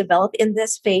sometimes develop in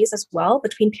this phase as well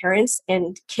between parents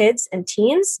and kids and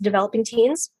teens, developing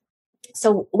teens.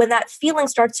 So when that feeling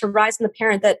starts to rise in the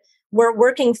parent that we're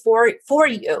working for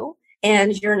you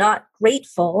and you're not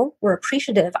grateful, we're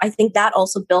appreciative, I think that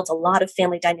also builds a lot of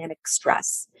family dynamic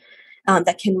stress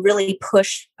that can really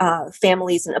push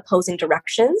families in opposing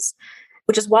directions,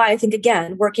 which is why I think,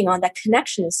 again, working on that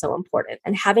connection is so important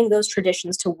and having those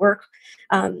traditions to work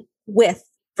with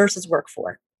versus work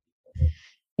for.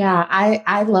 Yeah,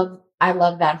 I love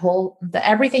that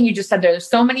everything you just said. There's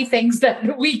so many things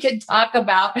that we could talk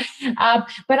about.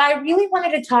 But I really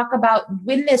wanted to talk about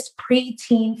when this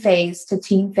pre-teen phase to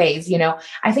teen phase,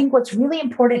 I think what's really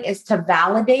important is to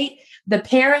validate the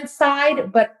parent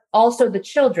side, but also the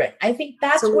children. I think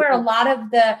that's Absolutely. Where a lot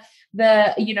of the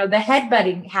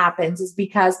headbutting happens, is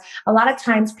because a lot of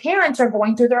times parents are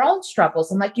going through their own struggles.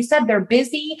 And like you said, they're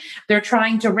busy, they're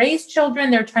trying to raise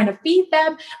children, they're trying to feed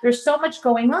them. There's so much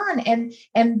going on, and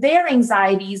their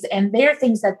anxieties and their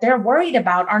things that they're worried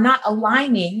about are not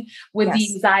aligning with Yes.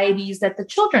 the anxieties that the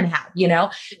children have,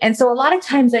 And so a lot of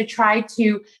times I try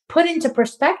to put into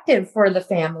perspective for the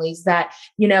families that,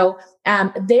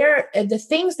 they're the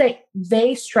things that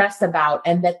they stress about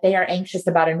and that they are anxious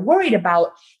about and worried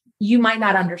about, you might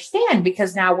not understand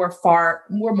because now we're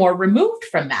more removed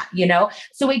from that,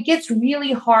 So it gets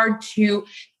really hard to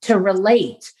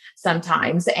relate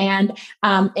sometimes. And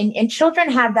children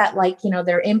have that,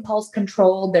 their impulse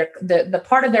control, the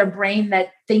part of their brain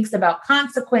that thinks about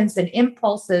consequence and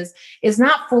impulses is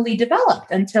not fully developed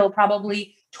until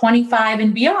probably 25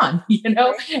 and beyond,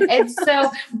 And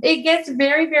so it gets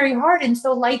very, very hard. And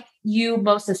so like you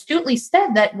most astutely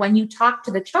said, that when you talk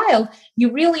to the child,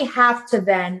 you really have to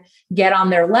then get on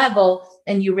their level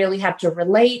and you really have to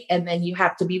relate. And then you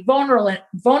have to be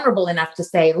vulnerable enough to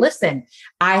say, listen,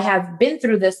 I have been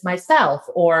through this myself,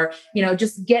 or,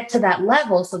 just get to that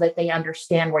level so that they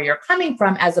understand where you're coming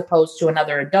from, as opposed to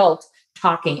another adult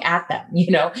talking at them,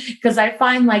 because I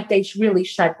find like they really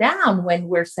shut down when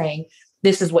we're saying,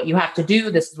 this is what you have to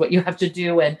do. This is what you have to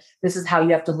do. And this is how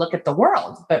you have to look at the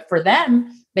world. But for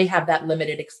them, they have that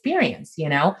limited experience,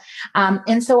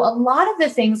 And so a lot of the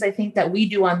things I think that we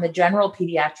do on the general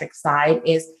pediatric side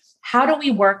is, how do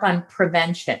we work on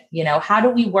prevention? How do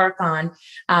we work on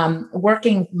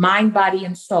working mind, body,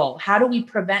 and soul? How do we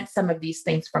prevent some of these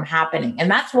things from happening?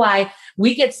 And that's why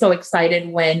we get so excited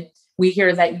when we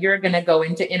hear that you're going to go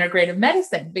into integrative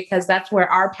medicine, because that's where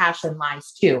our passion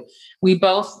lies too. We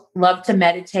both love to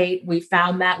meditate. We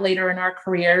found that later in our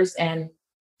careers. And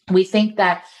we think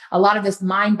that a lot of this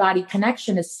mind-body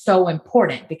connection is so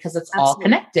important because it's all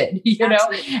connected,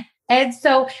 Absolutely. And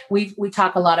so we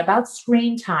talk a lot about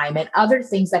screen time and other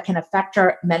things that can affect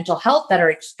our mental health that are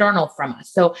external from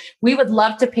us. So we would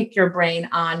love to pick your brain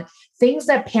on things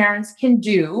that parents can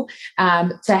do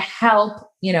to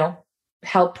help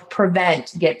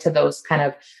get to those kind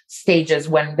of stages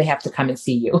when they have to come and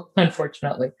see you,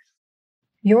 unfortunately.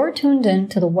 You're tuned in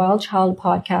to the Wild Child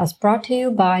podcast, brought to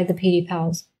you by the PD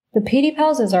Pals. The PD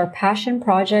Pals is our passion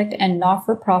project and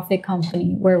not-for-profit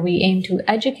company where we aim to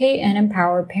educate and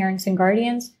empower parents and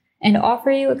guardians and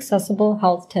offer you accessible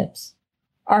health tips.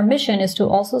 Our mission is to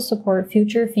also support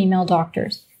future female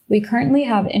doctors. We currently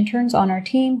have interns on our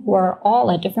team who are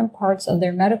all at different parts of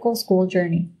their medical school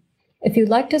journey. If you'd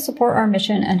like to support our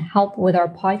mission and help with our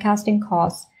podcasting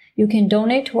costs, you can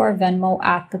donate to our Venmo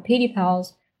at the PD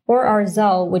Pals or our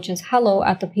Zelle, which is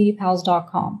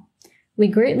hello@thepdpals.com. We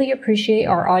greatly appreciate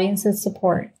our audience's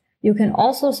support. You can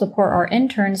also support our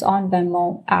interns on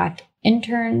Venmo at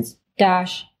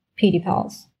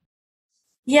interns-pdpals.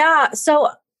 Yeah.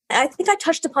 So I think I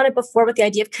touched upon it before with the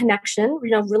idea of connection,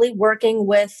 really working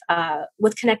with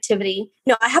connectivity.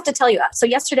 I have to tell you, so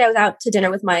yesterday I was out to dinner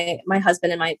with my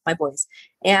husband and my boys.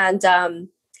 And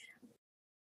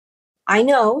I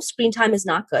know screen time is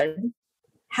not good.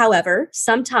 However,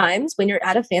 sometimes when you're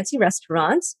at a fancy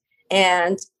restaurant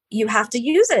and you have to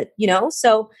use it,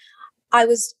 So I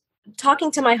was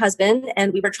talking to my husband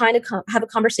and we were trying to have a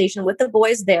conversation with the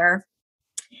boys there.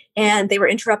 And they were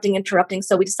interrupting.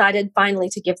 So we decided finally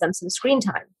to give them some screen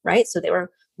time, right? So they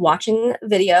were watching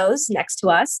videos next to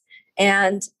us.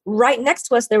 And right next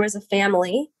to us, there was a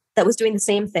family that was doing the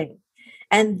same thing.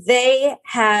 And they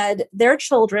had their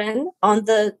children on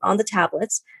the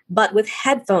tablets, but with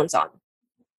headphones on.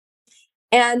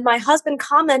 And my husband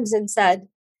commented and said,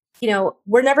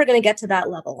 we're never going to get to that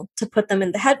level to put them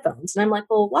in the headphones. And I'm like,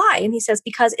 well, why? And he says,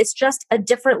 because it's just a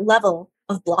different level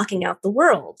of blocking out the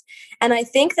world. And I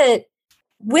think that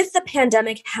with the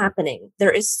pandemic happening,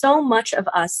 there is so much of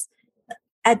us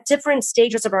at different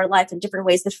stages of our life in different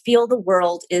ways that feel the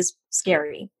world is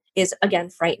scary, is again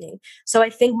frightening. So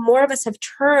I think more of us have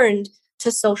turned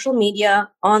to social media,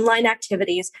 online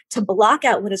activities to block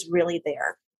out what is really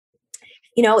there.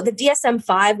 The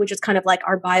DSM-5, which is kind of like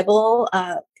our Bible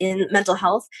in mental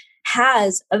health,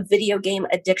 has a video game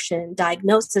addiction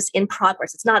diagnosis in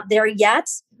progress. It's not there yet,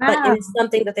 but it is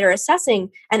something that they're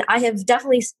assessing. And I have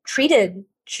definitely treated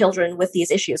children with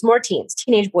these issues, more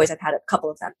teenage boys. I've had a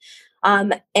couple of them.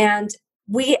 And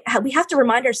we have to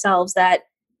remind ourselves that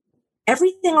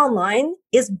everything online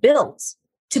is built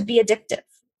to be addictive.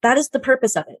 That is the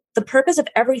purpose of it. The purpose of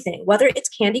everything, whether it's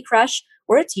Candy Crush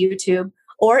or it's YouTube,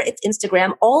 or it's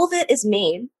Instagram, all of it is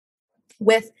made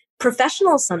with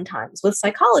professionals sometimes, with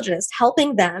psychologists,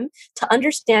 helping them to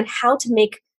understand how to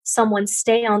make someone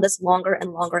stay on this longer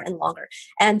and longer and longer.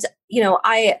 And,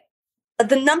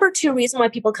 the number 2 reason why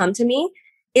people come to me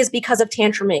is because of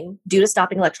tantruming due to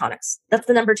stopping electronics. That's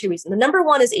the number 2 reason. The number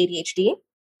 1 is ADHD,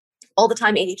 all the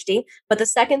time ADHD. But the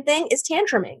second thing is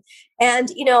tantruming.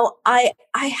 And, I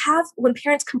have, when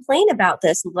parents complain about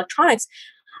this electronics,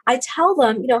 I tell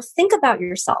them, think about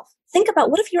yourself. Think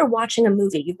about, what if you're watching a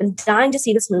movie? You've been dying to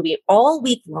see this movie all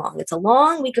week long. It's a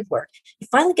long week of work. You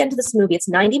finally get into this movie. It's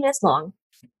 90 minutes long,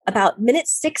 about minute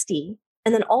 60.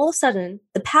 And then all of a sudden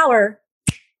the power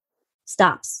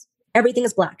stops. Everything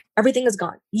is black. Everything is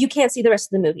gone. You can't see the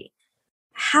rest of the movie.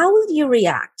 How would you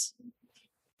react?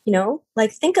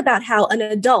 Think about how an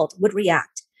adult would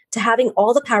react to having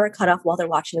all the power cut off while they're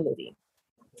watching a movie.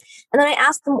 And then I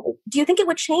asked them, do you think it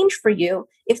would change for you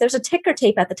if there's a ticker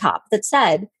tape at the top that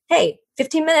said, hey,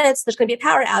 15 minutes, there's going to be a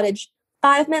power outage.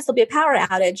 5 minutes, there'll be a power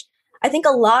outage. I think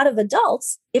a lot of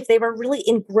adults, if they were really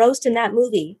engrossed in that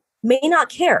movie, may not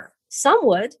care. Some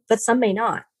would, but some may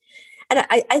not. And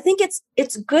I think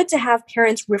it's good to have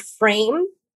parents reframe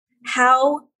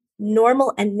how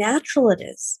normal and natural it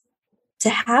is to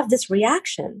have this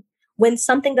reaction when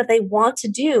something that they want to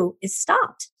do is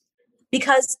stopped.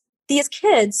 Because these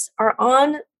kids are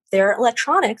on their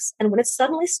electronics, and when it's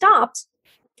suddenly stopped,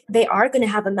 they are going to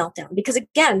have a meltdown. Because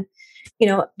again,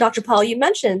 Dr. Paul, you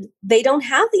mentioned they don't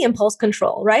have the impulse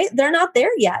control, right? They're not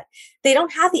there yet. They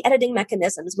don't have the editing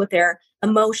mechanisms with their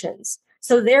emotions.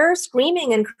 So they're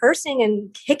screaming and cursing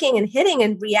and kicking and hitting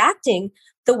and reacting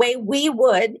the way we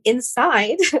would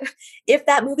inside if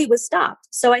that movie was stopped.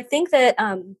 So I think that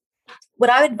what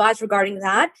I would advise regarding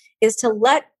that is to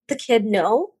let the kid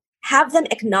know, have them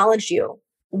acknowledge you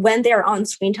when they're on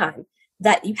screen time,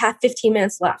 that you have 15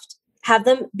 minutes left. Have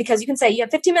them, because you can say you have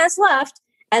 15 minutes left,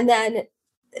 and then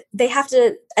they have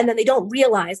to, and then they don't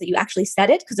realize that you actually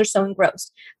said it because they're so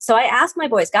engrossed. So I ask my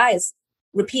boys, guys,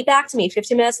 repeat back to me,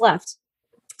 15 minutes left.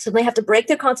 So they have to break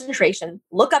their concentration,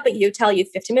 look up at you, tell you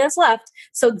 15 minutes left.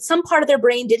 So some part of their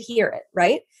brain did hear it,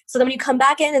 right? So then when you come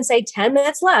back in and say 10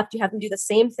 minutes left, you have them do the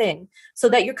same thing so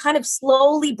that you're kind of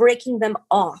slowly breaking them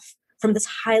off from this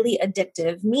highly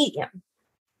addictive medium.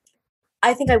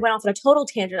 I think I went off on a total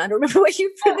tangent. I don't remember what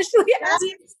you initially asked.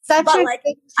 But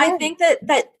I think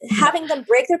that having them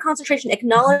break their concentration,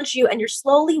 acknowledge you, and you're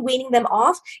slowly weaning them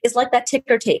off is like that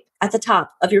ticker tape at the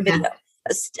top of your video,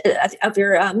 of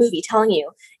your movie, telling you,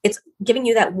 it's giving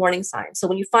you that warning sign. So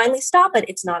when you finally stop it,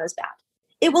 it's not as bad.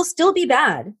 It will still be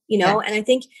bad, And I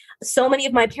think so many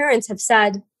of my parents have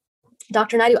said,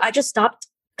 Dr. Naidoo, I just stopped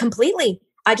completely.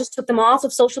 I just took them off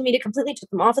of social media completely,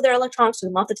 took them off of their electronics, took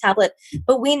them off the tablet.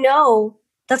 But we know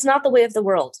that's not the way of the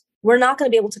world. We're not going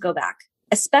to be able to go back,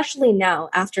 especially now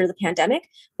after the pandemic.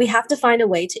 We have to find a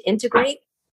way to integrate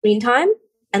screen time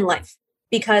and life,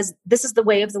 because this is the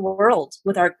way of the world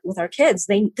with our kids.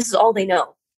 This is all they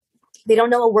know. They don't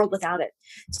know a world without it.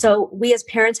 So we as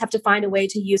parents have to find a way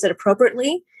to use it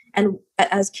appropriately. And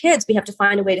as kids, we have to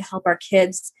find a way to help our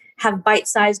kids have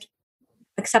bite-sized,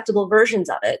 acceptable versions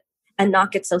of it and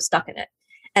not get so stuck in it.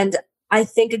 And I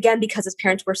think, again, because as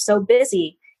parents, we're so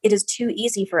busy, it is too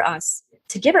easy for us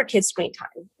to give our kids screen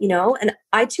time, and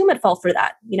I too might fall for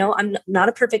that. I'm not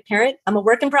a perfect parent. I'm a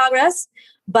work in progress,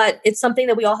 but it's something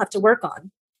that we all have to work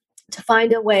on to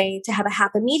find a way to have a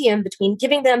happy medium between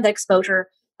giving them the exposure,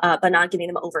 but not giving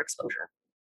them overexposure.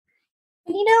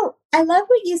 And I love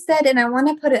what you said, and I want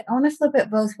to flip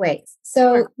it both ways.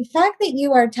 So Sure. The fact that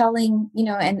you are telling,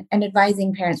 and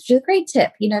advising parents, which is a great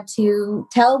tip, to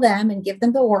tell them and give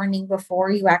them the warning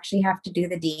before you actually have to do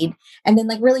the deed, and then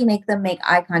really make them make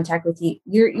eye contact with you.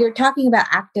 You're talking about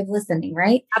active listening,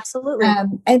 right? Absolutely.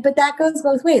 But that goes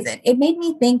both ways. It made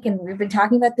me think, and we've been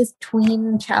talking about this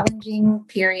tween challenging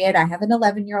period. I have an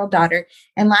 11-year-old daughter,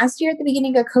 and last year at the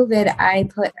beginning of COVID, I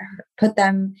put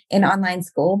them in online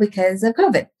school because of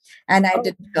COVID. And I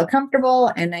didn't feel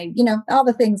comfortable. And I, all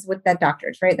the things with that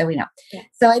doctors, right, that we know. Yeah.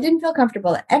 So I didn't feel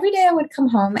comfortable. Every day I would come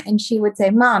home and she would say,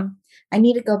 Mom, I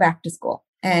need to go back to school.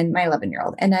 And my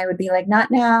 11-year-old. And I would be like,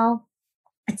 not now.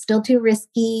 It's still too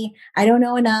risky. I don't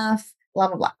know enough, blah,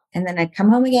 blah, blah. And then I'd come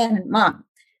home again and Mom,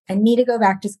 I need to go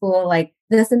back to school. Like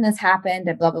this and this happened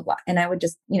and blah, blah, blah. And I would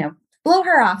just, blow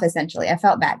her off, essentially. I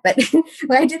felt bad, but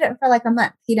I did it for like a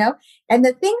month, And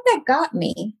the thing that got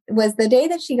me was the day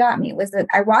that she got me was that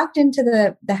I walked into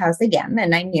the house again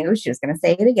and I knew she was going to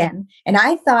say it again. And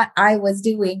I thought I was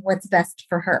doing what's best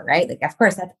for her, right? Like, of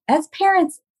course, as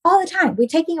parents all the time, we're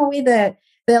taking away the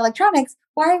electronics.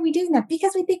 Why are we doing that?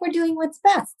 Because we think we're doing what's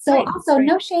best. So also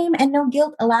no shame and no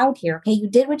guilt allowed here. Okay. You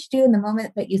did what you do in the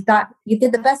moment that you thought you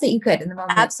did the best that you could in the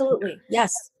moment. Absolutely.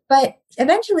 Yes. But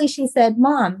eventually she said,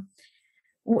 Mom,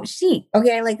 who's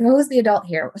the adult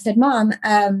here? Said, Mom,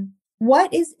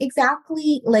 what is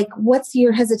exactly what's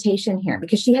your hesitation here?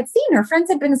 Because she had seen her friends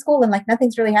had been in school and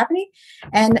nothing's really happening.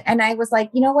 And I was like,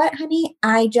 you know what, honey,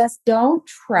 I just don't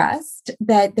trust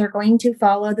that they're going to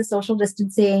follow the social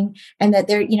distancing and that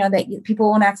they're, that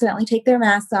people won't accidentally take their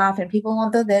masks off and people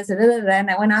won't do this. And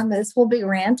I went on this whole big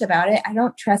rant about it. I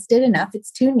don't trust it enough.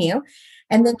 It's too new.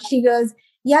 And then she goes,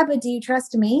 yeah, but do you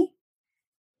trust me?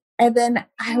 And then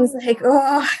I was like,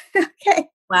 oh, okay.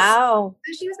 Wow.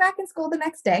 So she was back in school the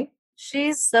next day.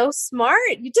 She's so smart.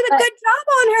 You did a good job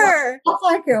on her. Well,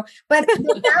 thank you. But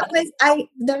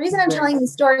the reason I'm telling the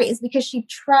story is because she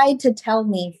tried to tell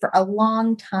me for a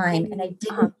long time and I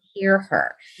didn't hear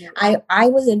her. Yeah. I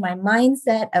was in my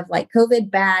mindset of like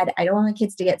COVID bad. I don't want my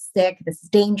kids to get sick. This is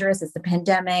dangerous. It's a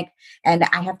pandemic and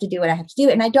I have to do what I have to do.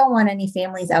 And I don't want any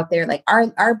families out there. Like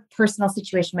our personal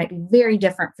situation might be very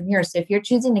different from yours. So if you're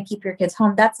choosing to keep your kids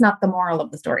home, that's not the moral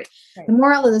of the story. Right. The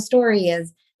moral of the story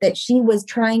is that she was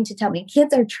trying to tell me,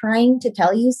 kids are trying to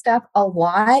tell you stuff a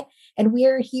lot. And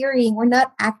we're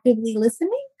not actively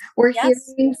listening. We're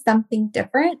hearing something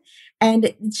different. And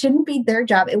it shouldn't be their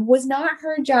job. It was not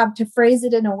her job to phrase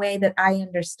it in a way that I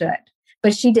understood.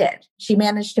 But she did. She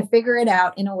managed to figure it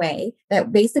out in a way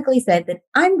that basically said that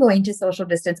I'm going to social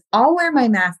distance. I'll wear my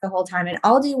mask the whole time and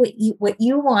I'll do what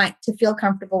you want to feel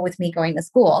comfortable with me going to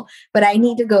school. But I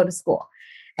need to go to school.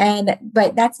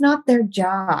 But that's not their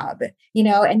job,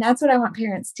 and that's what I want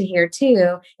parents to hear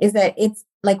too, is that it's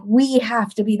like, we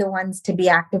have to be the ones to be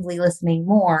actively listening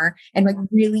more and like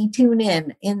really tune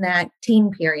in that teen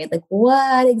period. Like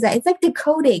what exactly? It's like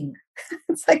decoding.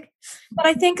 It's like, but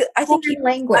I think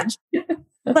language.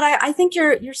 But I think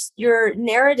your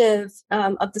narrative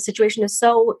of the situation is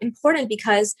so important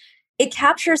because it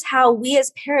captures how we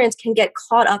as parents can get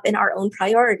caught up in our own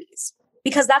priorities.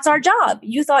 Because that's our job.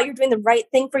 You thought you're doing the right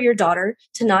thing for your daughter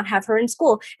to not have her in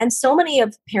school. And so many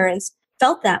of parents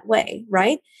felt that way,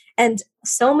 right? And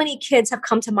so many kids have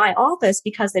come to my office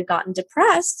because they've gotten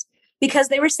depressed because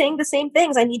they were saying the same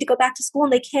things. I need to go back to school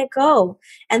and they can't go.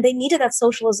 And they needed that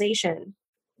socialization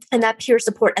and that peer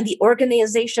support and the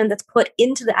organization that's put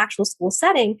into the actual school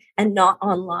setting and not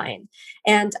online.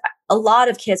 And a lot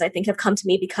of kids, I think, have come to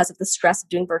me because of the stress of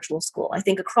doing virtual school. I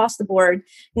think across the board,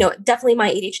 definitely my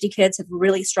ADHD kids have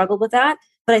really struggled with that.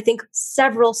 But I think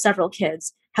several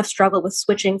kids have struggled with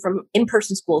switching from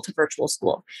in-person school to virtual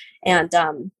school. And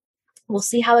we'll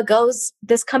see how it goes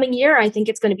this coming year. I think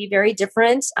it's going to be very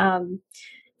different. Where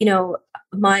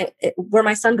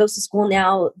my son goes to school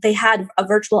now, they had a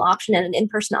virtual option and an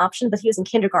in-person option, but he was in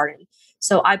kindergarten.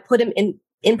 So I put him in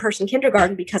in-person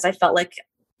kindergarten because I felt like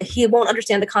he won't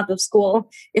understand the concept of school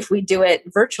if we do it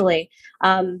virtually.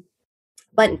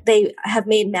 But they have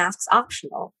made masks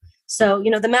optional. So,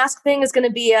 the mask thing is going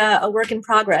to be a work in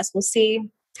progress. We'll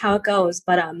see how it goes.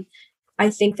 But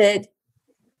I think that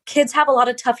kids have a lot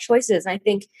of tough choices. I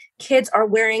think kids are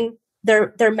wearing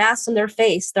their masks on their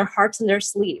face, their hearts on their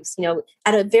sleeves,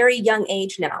 at a very young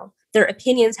age now. Their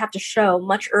opinions have to show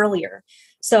much earlier.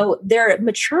 So they're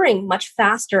maturing much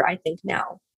faster, I think,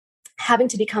 now, having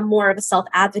to become more of a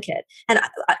self-advocate. And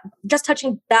just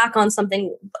touching back on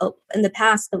something in the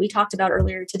past that we talked about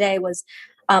earlier today was,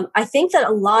 I think that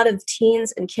a lot of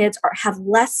teens and kids have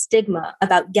less stigma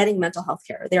about getting mental health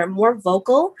care. They are more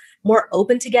vocal, more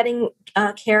open to getting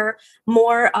care,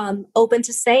 more open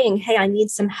to saying, hey, I need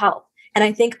some help. And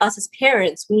I think us as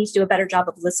parents, we need to do a better job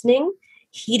of listening,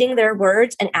 heeding their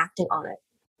words and acting on it.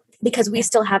 Because we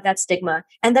still have that stigma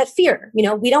and that fear.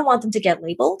 We don't want them to get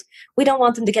labeled. We don't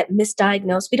want them to get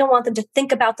misdiagnosed. We don't want them to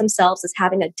think about themselves as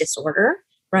having a disorder,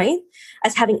 right?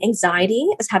 As having anxiety,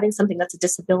 as having something that's a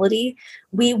disability.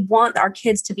 We want our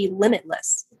kids to be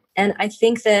limitless. And I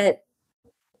think that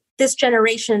this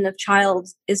generation of child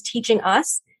is teaching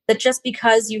us that just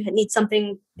because you need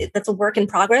something that's a work in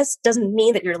progress doesn't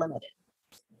mean that you're limited.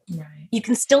 Right. You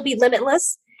can still be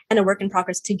limitless and a work in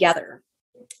progress together.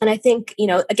 And I think,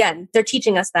 again, they're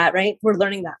teaching us that, right? We're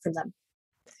learning that from them.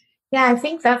 Yeah, I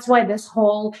think that's why this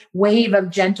whole wave of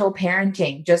gentle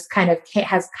parenting just kind of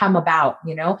has come about,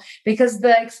 because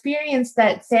the experience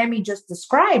that Sammy just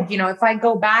described, if I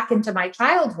go back into my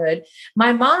childhood,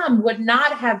 my mom would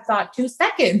not have thought 2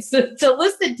 seconds to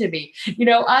listen to me,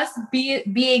 us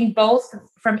being both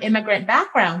from immigrant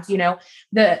backgrounds,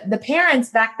 the parents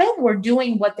back then were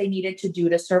doing what they needed to do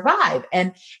to survive.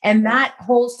 And that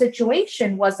whole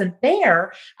situation wasn't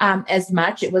there as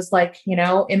much. It was like,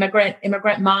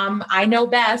 immigrant mom, I know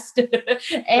best.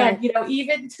 And,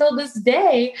 even till this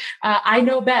day, I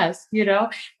know best,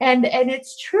 and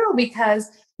it's true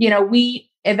because, we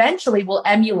eventually will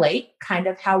emulate kind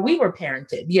of how we were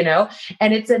parented,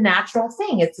 and it's a natural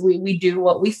thing. It's we do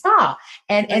what we saw.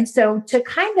 And so to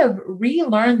kind of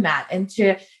relearn that and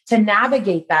to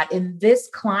navigate that in this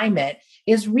climate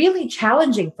is really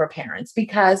challenging for parents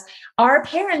because our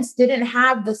parents didn't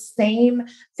have the same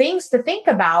things to think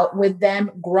about with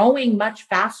them growing much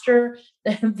faster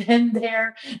than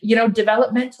their,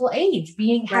 developmental age,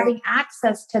 Right. having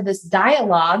access to this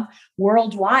dialogue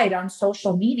worldwide on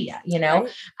social media, Right.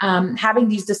 having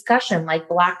these discussions like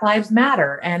Black Lives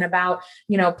Matter and about,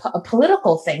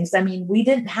 political things. I mean, we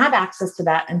didn't have access to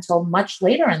that until much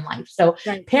later in life. So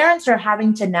Right. parents are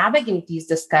having to navigate these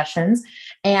discussions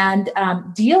and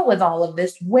deal with all of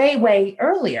this way, way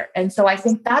earlier. And so I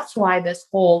think that's why this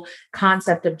whole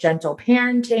concept of gentle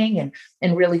parenting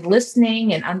and really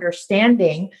listening and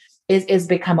understanding is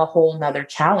become a whole nother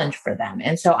challenge for them.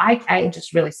 And so I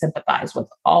just really sympathize with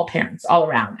all parents all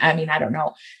around. I mean, I don't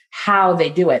know how they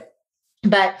do it.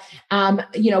 But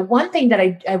one thing that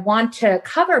I want to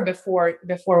cover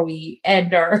before we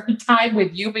end our time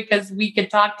with you, because we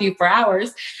could talk to you for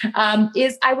hours,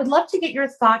 is I would love to get your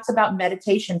thoughts about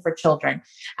meditation for children,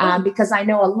 because I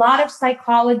know a lot of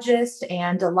psychologists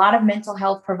and a lot of mental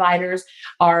health providers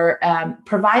are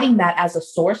providing that as a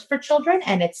source for children,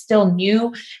 and it's still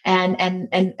new. And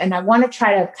I want to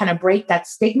try to kind of break that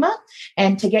stigma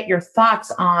and to get your thoughts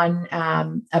on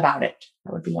about it.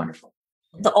 That would be wonderful.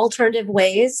 The alternative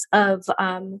ways of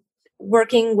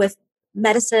working with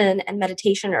medicine and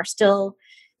meditation are still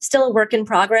a work in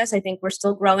progress. I think we're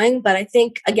still growing, but I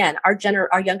think again, our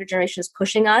younger generation is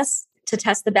pushing us to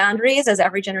test the boundaries, as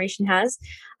every generation has.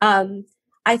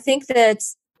 I think that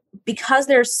because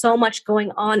there's so much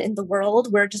going on in the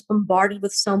world, we're just bombarded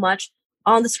with so much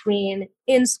on the screen,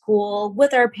 in school,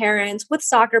 with our parents, with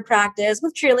soccer practice,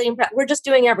 with cheerleading practice. We're just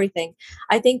doing everything.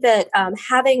 I think that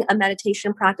having a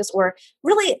meditation practice, or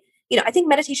really, I think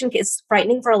meditation is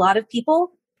frightening for a lot of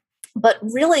people, but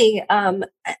really,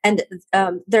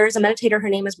 there's a meditator, her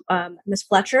name is Miss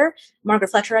Fletcher, Margaret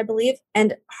Fletcher, I believe.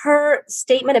 And her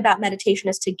statement about meditation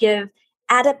is to give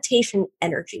adaptation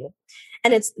energy.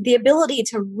 And it's the ability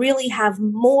to really have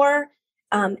more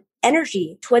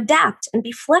energy to adapt and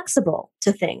be flexible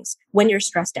to things when you're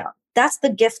stressed out. That's the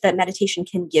gift that meditation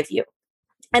can give you.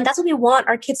 And that's what we want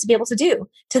our kids to be able to do,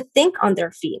 to think on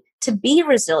their feet, to be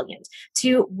resilient,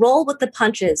 to roll with the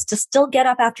punches, to still get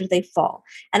up after they fall.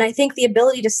 And I think the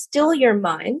ability to still your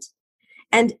mind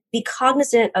and be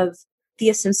cognizant of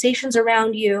the sensations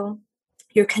around you,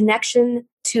 your connection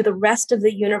to the rest of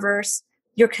the universe,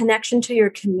 your connection to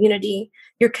your community,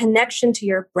 your connection to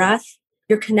your breath,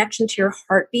 your connection to your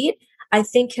heartbeat, I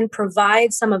think can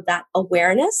provide some of that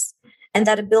awareness and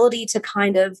that ability to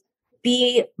kind of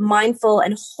be mindful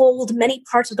and hold many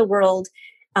parts of the world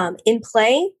in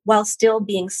play while still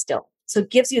being still. So it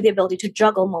gives you the ability to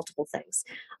juggle multiple things.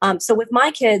 So with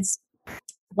my kids,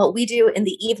 what we do in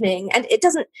the evening, and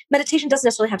meditation doesn't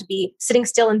necessarily have to be sitting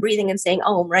still and breathing and saying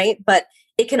Om, right? But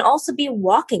it can also be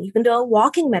walking. You can do a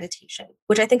walking meditation,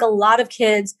 which I think a lot of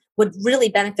kids would really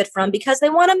benefit from because they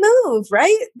want to move,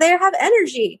 right? They have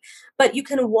energy, but you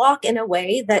can walk in a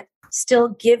way that still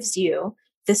gives you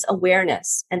this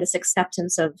awareness and this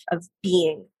acceptance of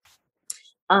being.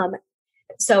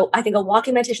 So I think a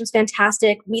walking meditation is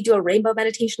fantastic. We do a rainbow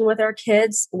meditation with our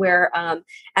kids where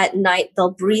at night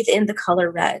they'll breathe in the color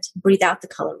red, breathe out the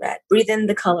color red, breathe in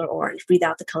the color orange, breathe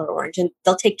out the color orange. And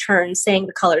they'll take turns saying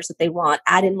the colors that they want,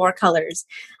 add in more colors.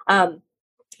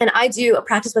 And I do a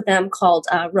practice with them called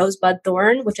Rosebud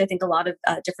Thorn, which I think a lot of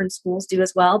different schools do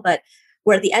as well. But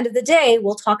where at the end of the day,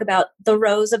 we'll talk about the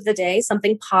rose of the day,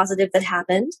 something positive that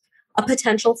happened, a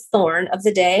potential thorn of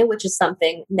the day, which is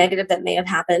something negative that may have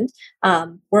happened.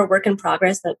 We're a work in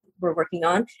progress that we're working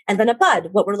on. And then a bud,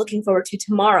 what we're looking forward to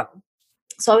tomorrow.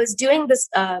 So I was doing this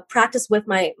practice with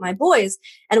my boys.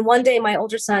 And one day my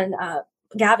older son,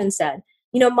 Gavin, said,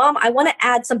 Mom, I want to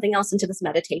add something else into this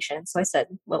meditation. So I said,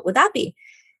 what would that be?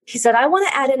 He said, I want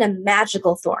to add in a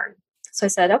magical thorn. So I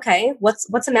said, okay,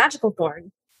 what's a magical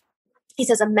thorn? He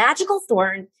says, a magical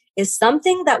thorn is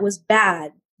something that was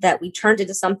bad that we turned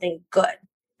into something good.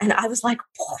 And I was like,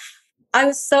 I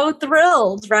was so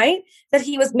thrilled, right? That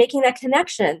he was making that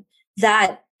connection,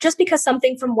 that just because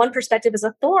something from one perspective is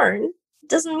a thorn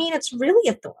doesn't mean it's really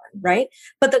a thorn, right?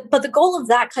 But the goal of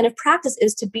that kind of practice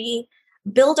is to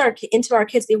build into our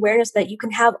kids the awareness that you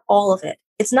can have all of it.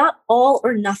 It's not all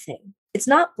or nothing. It's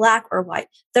not black or white.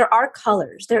 There are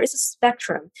colors. There is a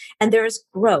spectrum, and there is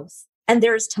growth, and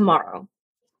there is tomorrow.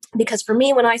 Because for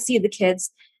me, when I see the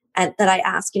kids and that I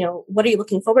ask, what are you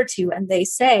looking forward to? And they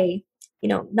say,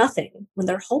 nothing, when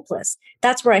they're hopeless.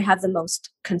 That's where I have the most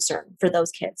concern for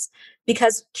those kids,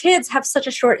 because kids have such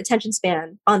a short attention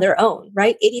span on their own,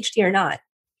 right? ADHD or not.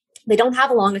 They don't have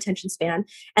a long attention span,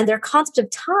 and their concept of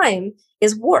time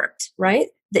is warped, right?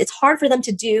 It's hard for them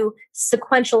to do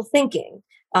sequential thinking,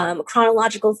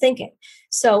 chronological thinking.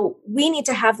 So we need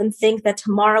to have them think that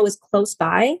tomorrow is close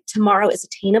by, tomorrow is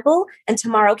attainable, and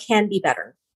tomorrow can be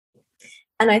better.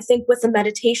 And I think with the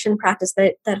meditation practice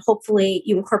that hopefully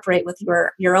you incorporate with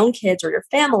your own kids or your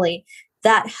family,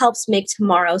 that helps make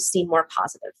tomorrow seem more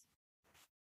positive.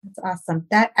 That's awesome.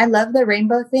 That I love the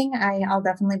rainbow thing. I'll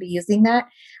definitely be using that.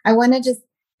 I want to just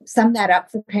sum that up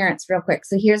for parents real quick.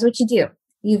 So here's what you do.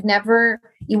 You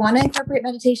want to incorporate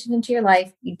meditation into your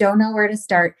life. You don't know where to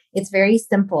start. It's very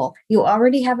simple. You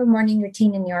already have a morning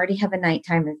routine and you already have a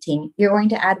nighttime routine. You're going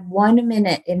to add 1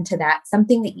 minute into that,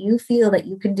 something that you feel that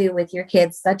you can do with your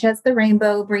kids, such as the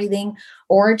rainbow breathing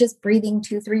or just breathing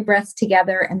 2-3 breaths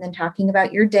together and then talking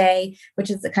about your day, which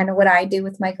is kind of what I do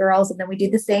with my girls. And then we do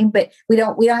the same, but we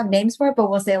don't have names for it, but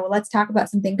we'll say, well, let's talk about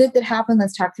something good that happened.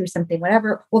 Let's talk through something,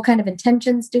 whatever. What kind of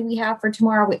intentions do we have for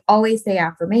tomorrow? We always say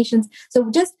affirmations.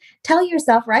 So just tell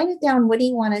yourself, write it down. What do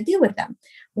you want to do with them?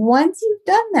 Once you've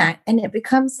done that and it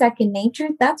becomes second nature,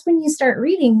 that's when you start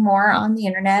reading more on the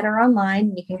internet or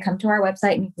online. You can come to our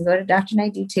website and you can go to Dr.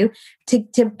 Naidoo too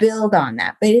to build on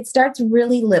that. But it starts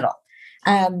really little.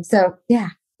 So yeah.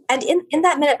 And in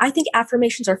that minute, I think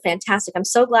affirmations are fantastic. I'm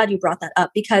so glad you brought that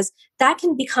up because that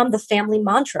can become the family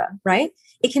mantra, right?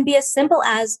 It can be as simple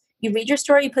as you read your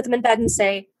story, you put them in bed and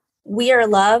say, we are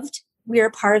loved. We are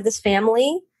part of this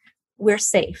family. We're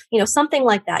safe, something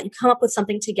like that. You come up with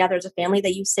something together as a family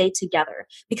that you say together,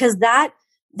 because that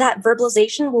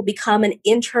verbalization will become an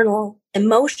internal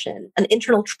emotion, an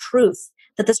internal truth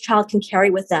that this child can carry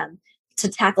with them to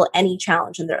tackle any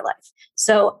challenge in their life.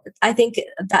 So I think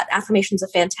that affirmation is a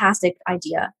fantastic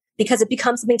idea because it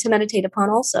becomes something to meditate upon,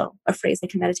 also a phrase they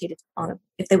can meditate on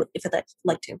if they'd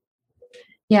like to.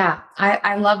 Yeah,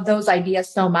 I love those ideas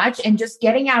so much. And just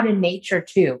getting out in nature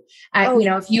too.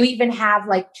 If you even have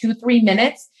like 2-3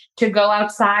 minutes to go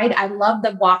outside, I love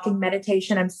the walking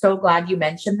meditation. I'm so glad you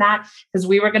mentioned that because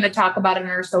we were going to talk about it on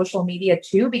our social media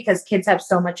too, because kids have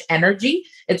so much energy.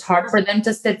 It's hard for them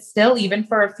to sit still, even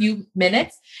for a few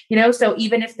minutes, so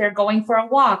even if they're going for a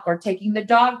walk or taking the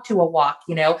dog to a walk,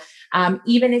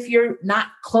 even if you're not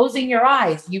closing your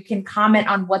eyes, you can comment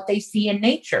on what they see in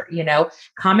nature,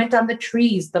 comment on the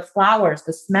trees, the flowers,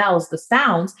 the smells, the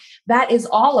sounds. That is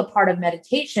all a part of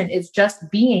meditation, is just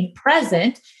being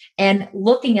present and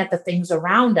looking at the things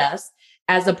around us,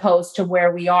 as opposed to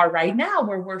where we are right now,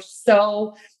 where we're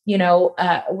so,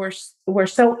 we're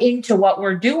so into what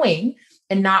we're doing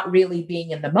and not really being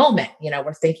in the moment.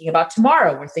 We're thinking about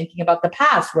tomorrow. We're thinking about the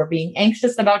past. We're being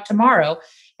anxious about tomorrow.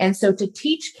 And so to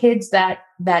teach kids that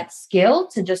skill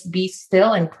to just be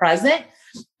still and present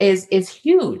is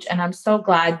huge. And I'm so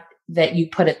glad that you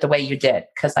put it the way you did,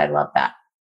 because I love that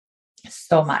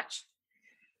so much.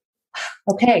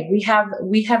 Okay, we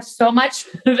have so much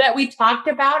that we talked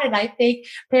about, and I think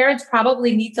parents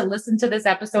probably need to listen to this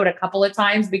episode a couple of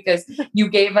times because you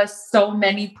gave us so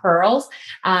many pearls.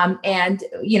 And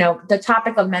the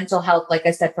topic of mental health, like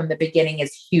I said from the beginning,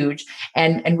 is huge,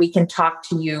 and we can talk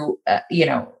to you,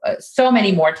 so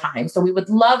many more times. So we would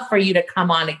love for you to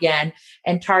come on again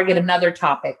and target another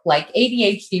topic like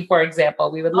ADHD, for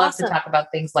example. We would love to talk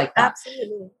about things like that.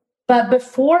 Absolutely. But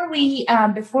before we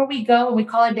go and we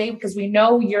call it a day, because we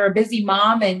know you're a busy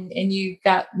mom and you've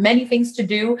got many things to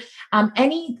do,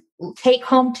 any take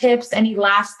home tips, any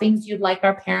last things you'd like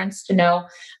our parents to know,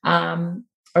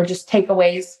 or just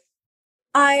takeaways?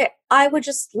 I would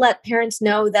just let parents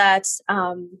know that,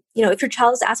 if your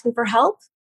child is asking for help,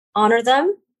 honor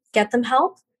them, get them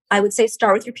help. I would say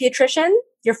start with your pediatrician.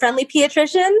 Your friendly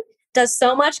pediatrician does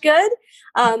so much good.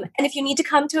 And if you need to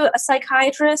come to a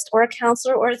psychiatrist or a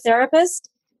counselor or a therapist,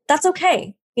 that's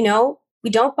okay. We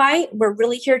don't bite. We're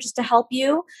really here just to help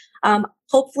you.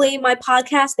 Hopefully my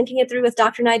podcast, Thinking It Through with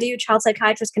Dr. Naidoo, child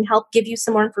psychiatrist, can help give you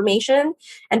some more information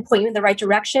and point you in the right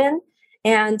direction.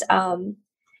 And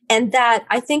that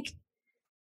I think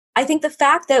the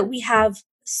fact that we have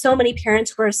so many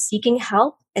parents who are seeking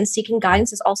help and seeking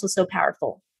guidance is also so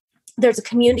powerful. There's a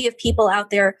community of people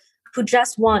out there who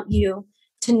just want you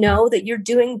to know that you're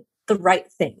doing the right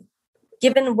thing.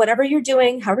 Given whatever you're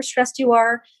doing, however stressed you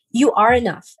are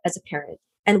enough as a parent.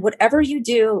 And whatever you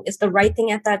do is the right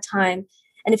thing at that time.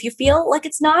 And if you feel like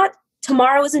it's not,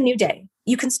 tomorrow is a new day.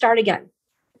 You can start again.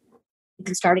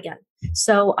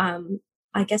 So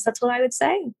I guess that's what I would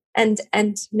say. And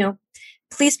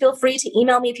please feel free to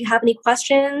email me if you have any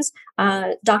questions.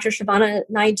 Dr. Shivana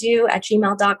Naidoo at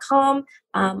gmail.com.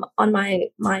 On my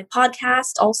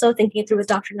podcast, also Thinking It Through with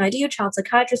Dr. Naidoo, child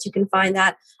psychiatrist. You can find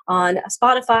that on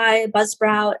Spotify,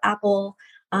 Buzzsprout, Apple.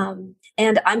 And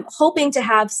I'm hoping to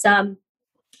have some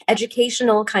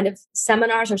educational kind of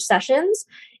seminars or sessions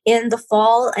in the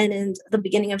fall and in the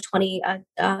beginning of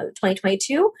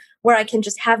 2022, where I can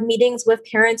just have meetings with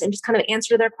parents and just kind of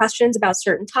answer their questions about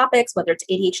certain topics, whether it's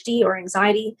ADHD or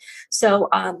anxiety. So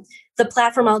the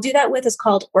platform I'll do that with is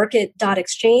called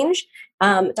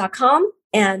orchid.exchange.com.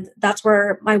 And that's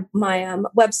where my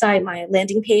website, my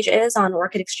landing page is on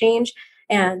Orchid Exchange.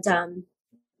 And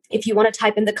if you want to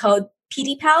type in the code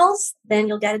PDPals, then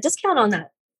you'll get a discount on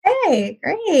that. Hey,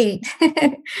 great.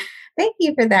 Thank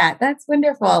you for that. That's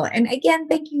wonderful. And again,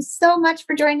 thank you so much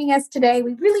for joining us today.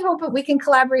 We really hope that we can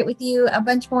collaborate with you a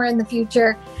bunch more in the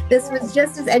future. This was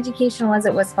just as educational as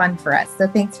it was fun for us. So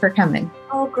thanks for coming.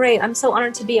 Oh, great. I'm so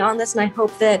honored to be on this, and I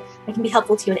hope that I can be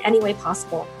helpful to you in any way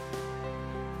possible.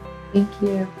 Thank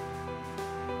you.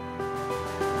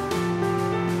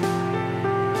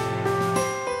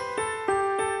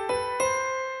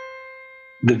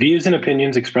 The views and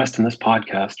opinions expressed in this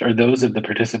podcast are those of the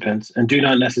participants and do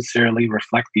not necessarily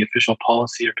reflect the official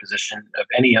policy or position of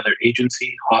any other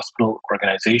agency, hospital,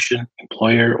 organization,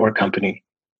 employer, or company.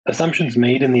 Assumptions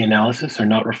made in the analysis are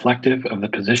not reflective of the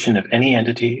position of any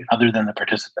entity other than the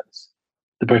participants.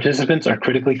 The participants are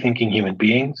critically thinking human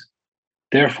beings.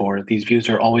 Therefore, these views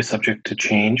are always subject to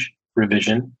change,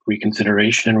 revision,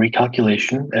 reconsideration, and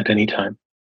recalculation at any time.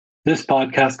 This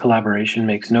podcast collaboration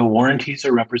makes no warranties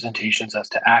or representations as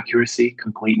to accuracy,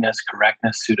 completeness,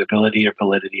 correctness, suitability, or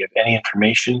validity of any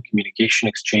information, communication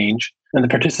exchange, and the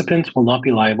participants will not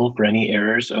be liable for any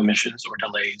errors, omissions, or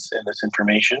delays in this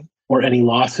information, or any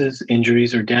losses,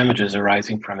 injuries, or damages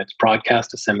arising from its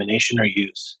broadcast, dissemination, or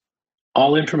use.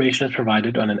 All information is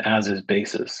provided on an as-is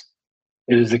basis.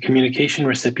 It is the communication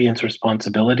recipient's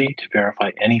responsibility to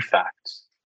verify any fact.